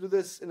ways to do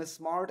this in a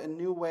smart and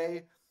new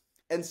way.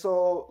 And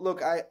so,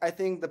 look, I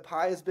think the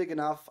pie is big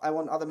enough. I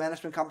want other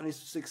management companies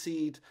to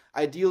succeed.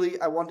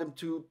 Ideally, I want them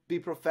to be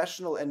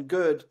professional and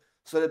good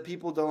so that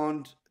people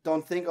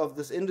don't think of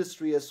this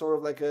industry as sort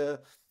of like a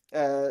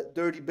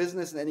dirty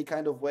business in any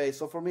kind of way.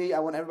 So for me, I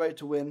want everybody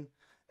to win.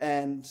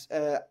 And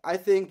I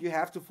think you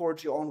have to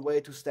forge your own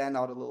way to stand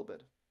out a little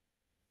bit.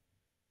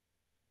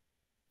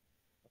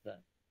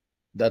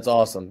 That's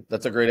awesome.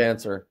 That's a great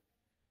answer.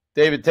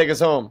 David, take us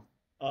home.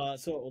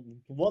 So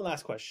one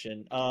last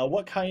question.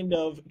 What kind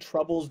of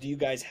troubles do you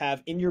guys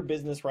have in your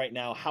business right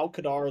now? How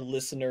could our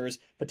listeners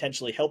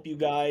potentially help you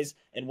guys?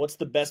 And what's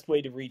the best way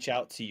to reach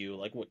out to you?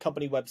 Like what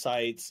company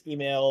websites,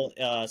 email,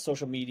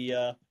 social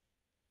media?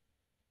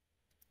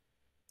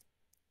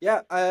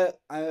 Yeah,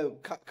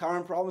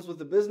 current problems with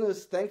the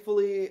business.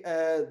 Thankfully,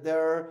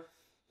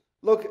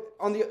 look,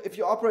 if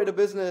you operate a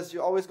business,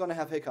 you're always going to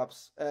have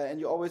hiccups, and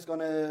you're always going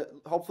to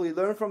hopefully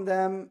learn from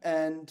them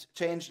and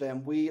change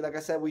them. Like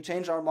I said, we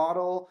changed our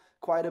model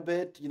quite a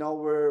bit.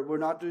 We're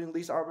not doing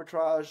lease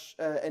arbitrage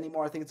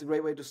anymore. I think it's a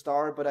great way to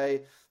start, but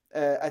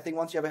I think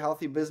once you have a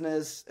healthy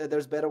business,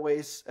 there's better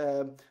ways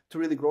to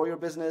really grow your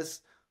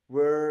business.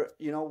 We're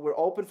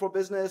open for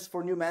business,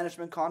 for new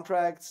management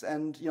contracts,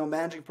 and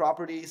managing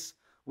properties.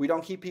 We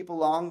don't keep people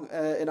long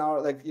in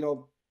our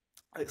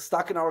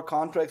stuck in our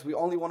contracts. We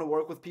only want to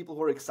work with people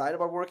who are excited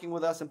about working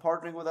with us and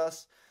partnering with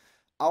us.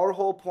 Our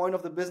whole point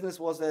of the business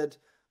was that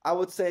I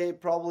would say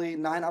probably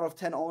 9 out of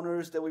 10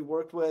 owners that we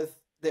worked with,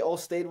 they all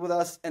stayed with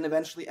us and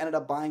eventually ended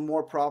up buying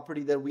more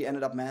property that we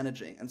ended up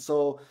managing. And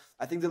so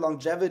I think the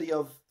longevity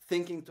of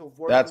working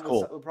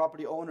with a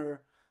property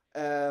owner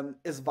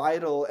is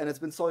vital, and it's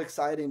been so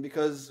exciting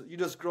because you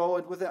just grow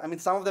it with it. I mean,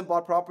 some of them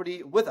bought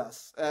property with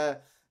us.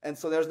 And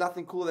so there's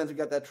nothing cooler than to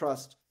get that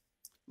trust.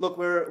 Look,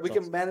 we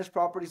can manage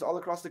properties all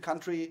across the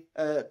country,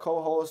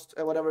 co-host,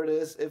 whatever it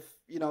is.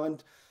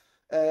 And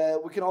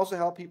we can also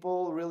help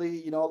people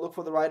really, look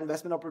for the right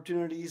investment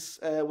opportunities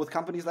with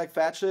companies like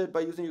Fatchit by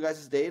using you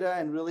guys' data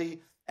and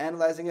really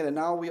analyzing it. And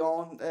now we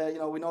own,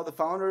 we know the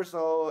founder,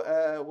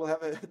 so we'll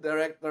have a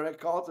direct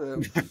call to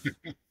him.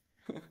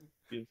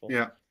 Beautiful.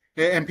 Yeah.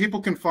 And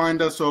people can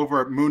find us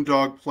over at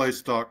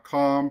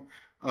moondogplace.com.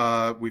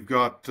 We've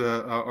got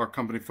our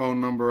company phone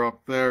number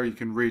up there. You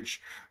can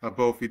reach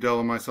both Edel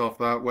and myself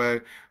that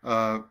way.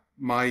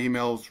 My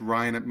email's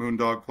Ryan at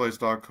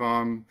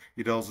moondogplace.com.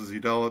 Edel's is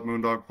Edel at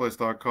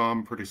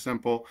moondogplace.com. Pretty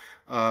simple.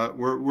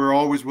 We're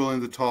always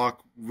willing to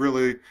talk.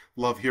 Really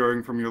love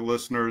hearing from your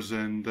listeners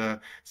and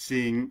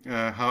seeing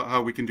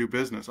how we can do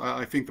business.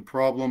 I think the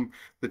problem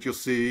that you'll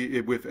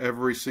see with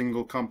every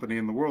single company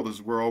in the world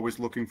is we're always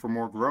looking for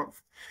more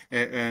growth.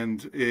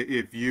 And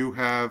if you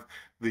have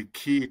the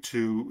key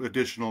to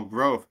additional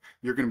growth,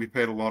 you're going to be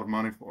paid a lot of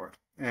money for it.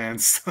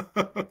 And so,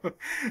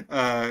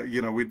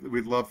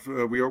 we'd love,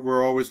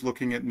 we're always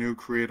looking at new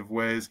creative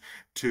ways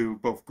to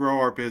both grow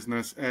our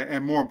business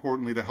and more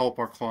importantly, to help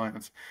our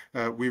clients.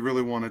 We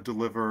really want to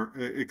deliver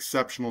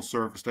exceptional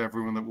service to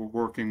everyone that we're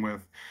working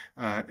with.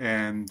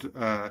 And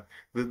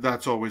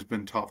that's always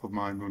been top of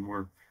mind when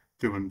we're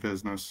doing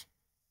business.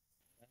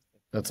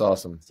 That's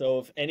awesome. So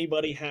if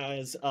anybody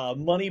has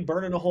money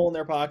burning a hole in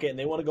their pocket and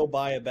they want to go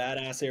buy a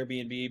badass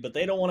Airbnb, but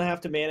they don't want to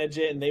have to manage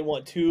it and they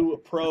want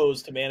two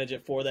pros to manage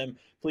it for them,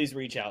 please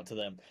reach out to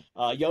them.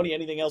 Yoni,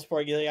 anything else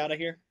before I get out of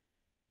here?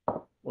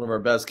 One of our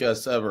best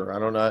guests ever. I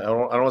don't know. I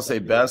don't want to say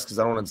best because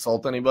I don't want to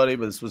insult anybody,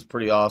 but this was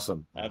pretty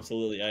awesome.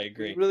 Absolutely, I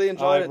agree. Really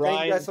enjoyed it. Ryan,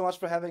 Thank you guys so much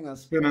for having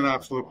us. It's been an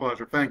absolute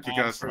pleasure. Thank you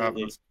guys for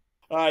having us.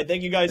 All right,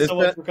 thank you guys so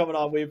much for coming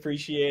on. We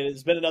appreciate it.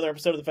 It's been another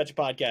episode of the Fetch It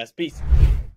Podcast. Peace.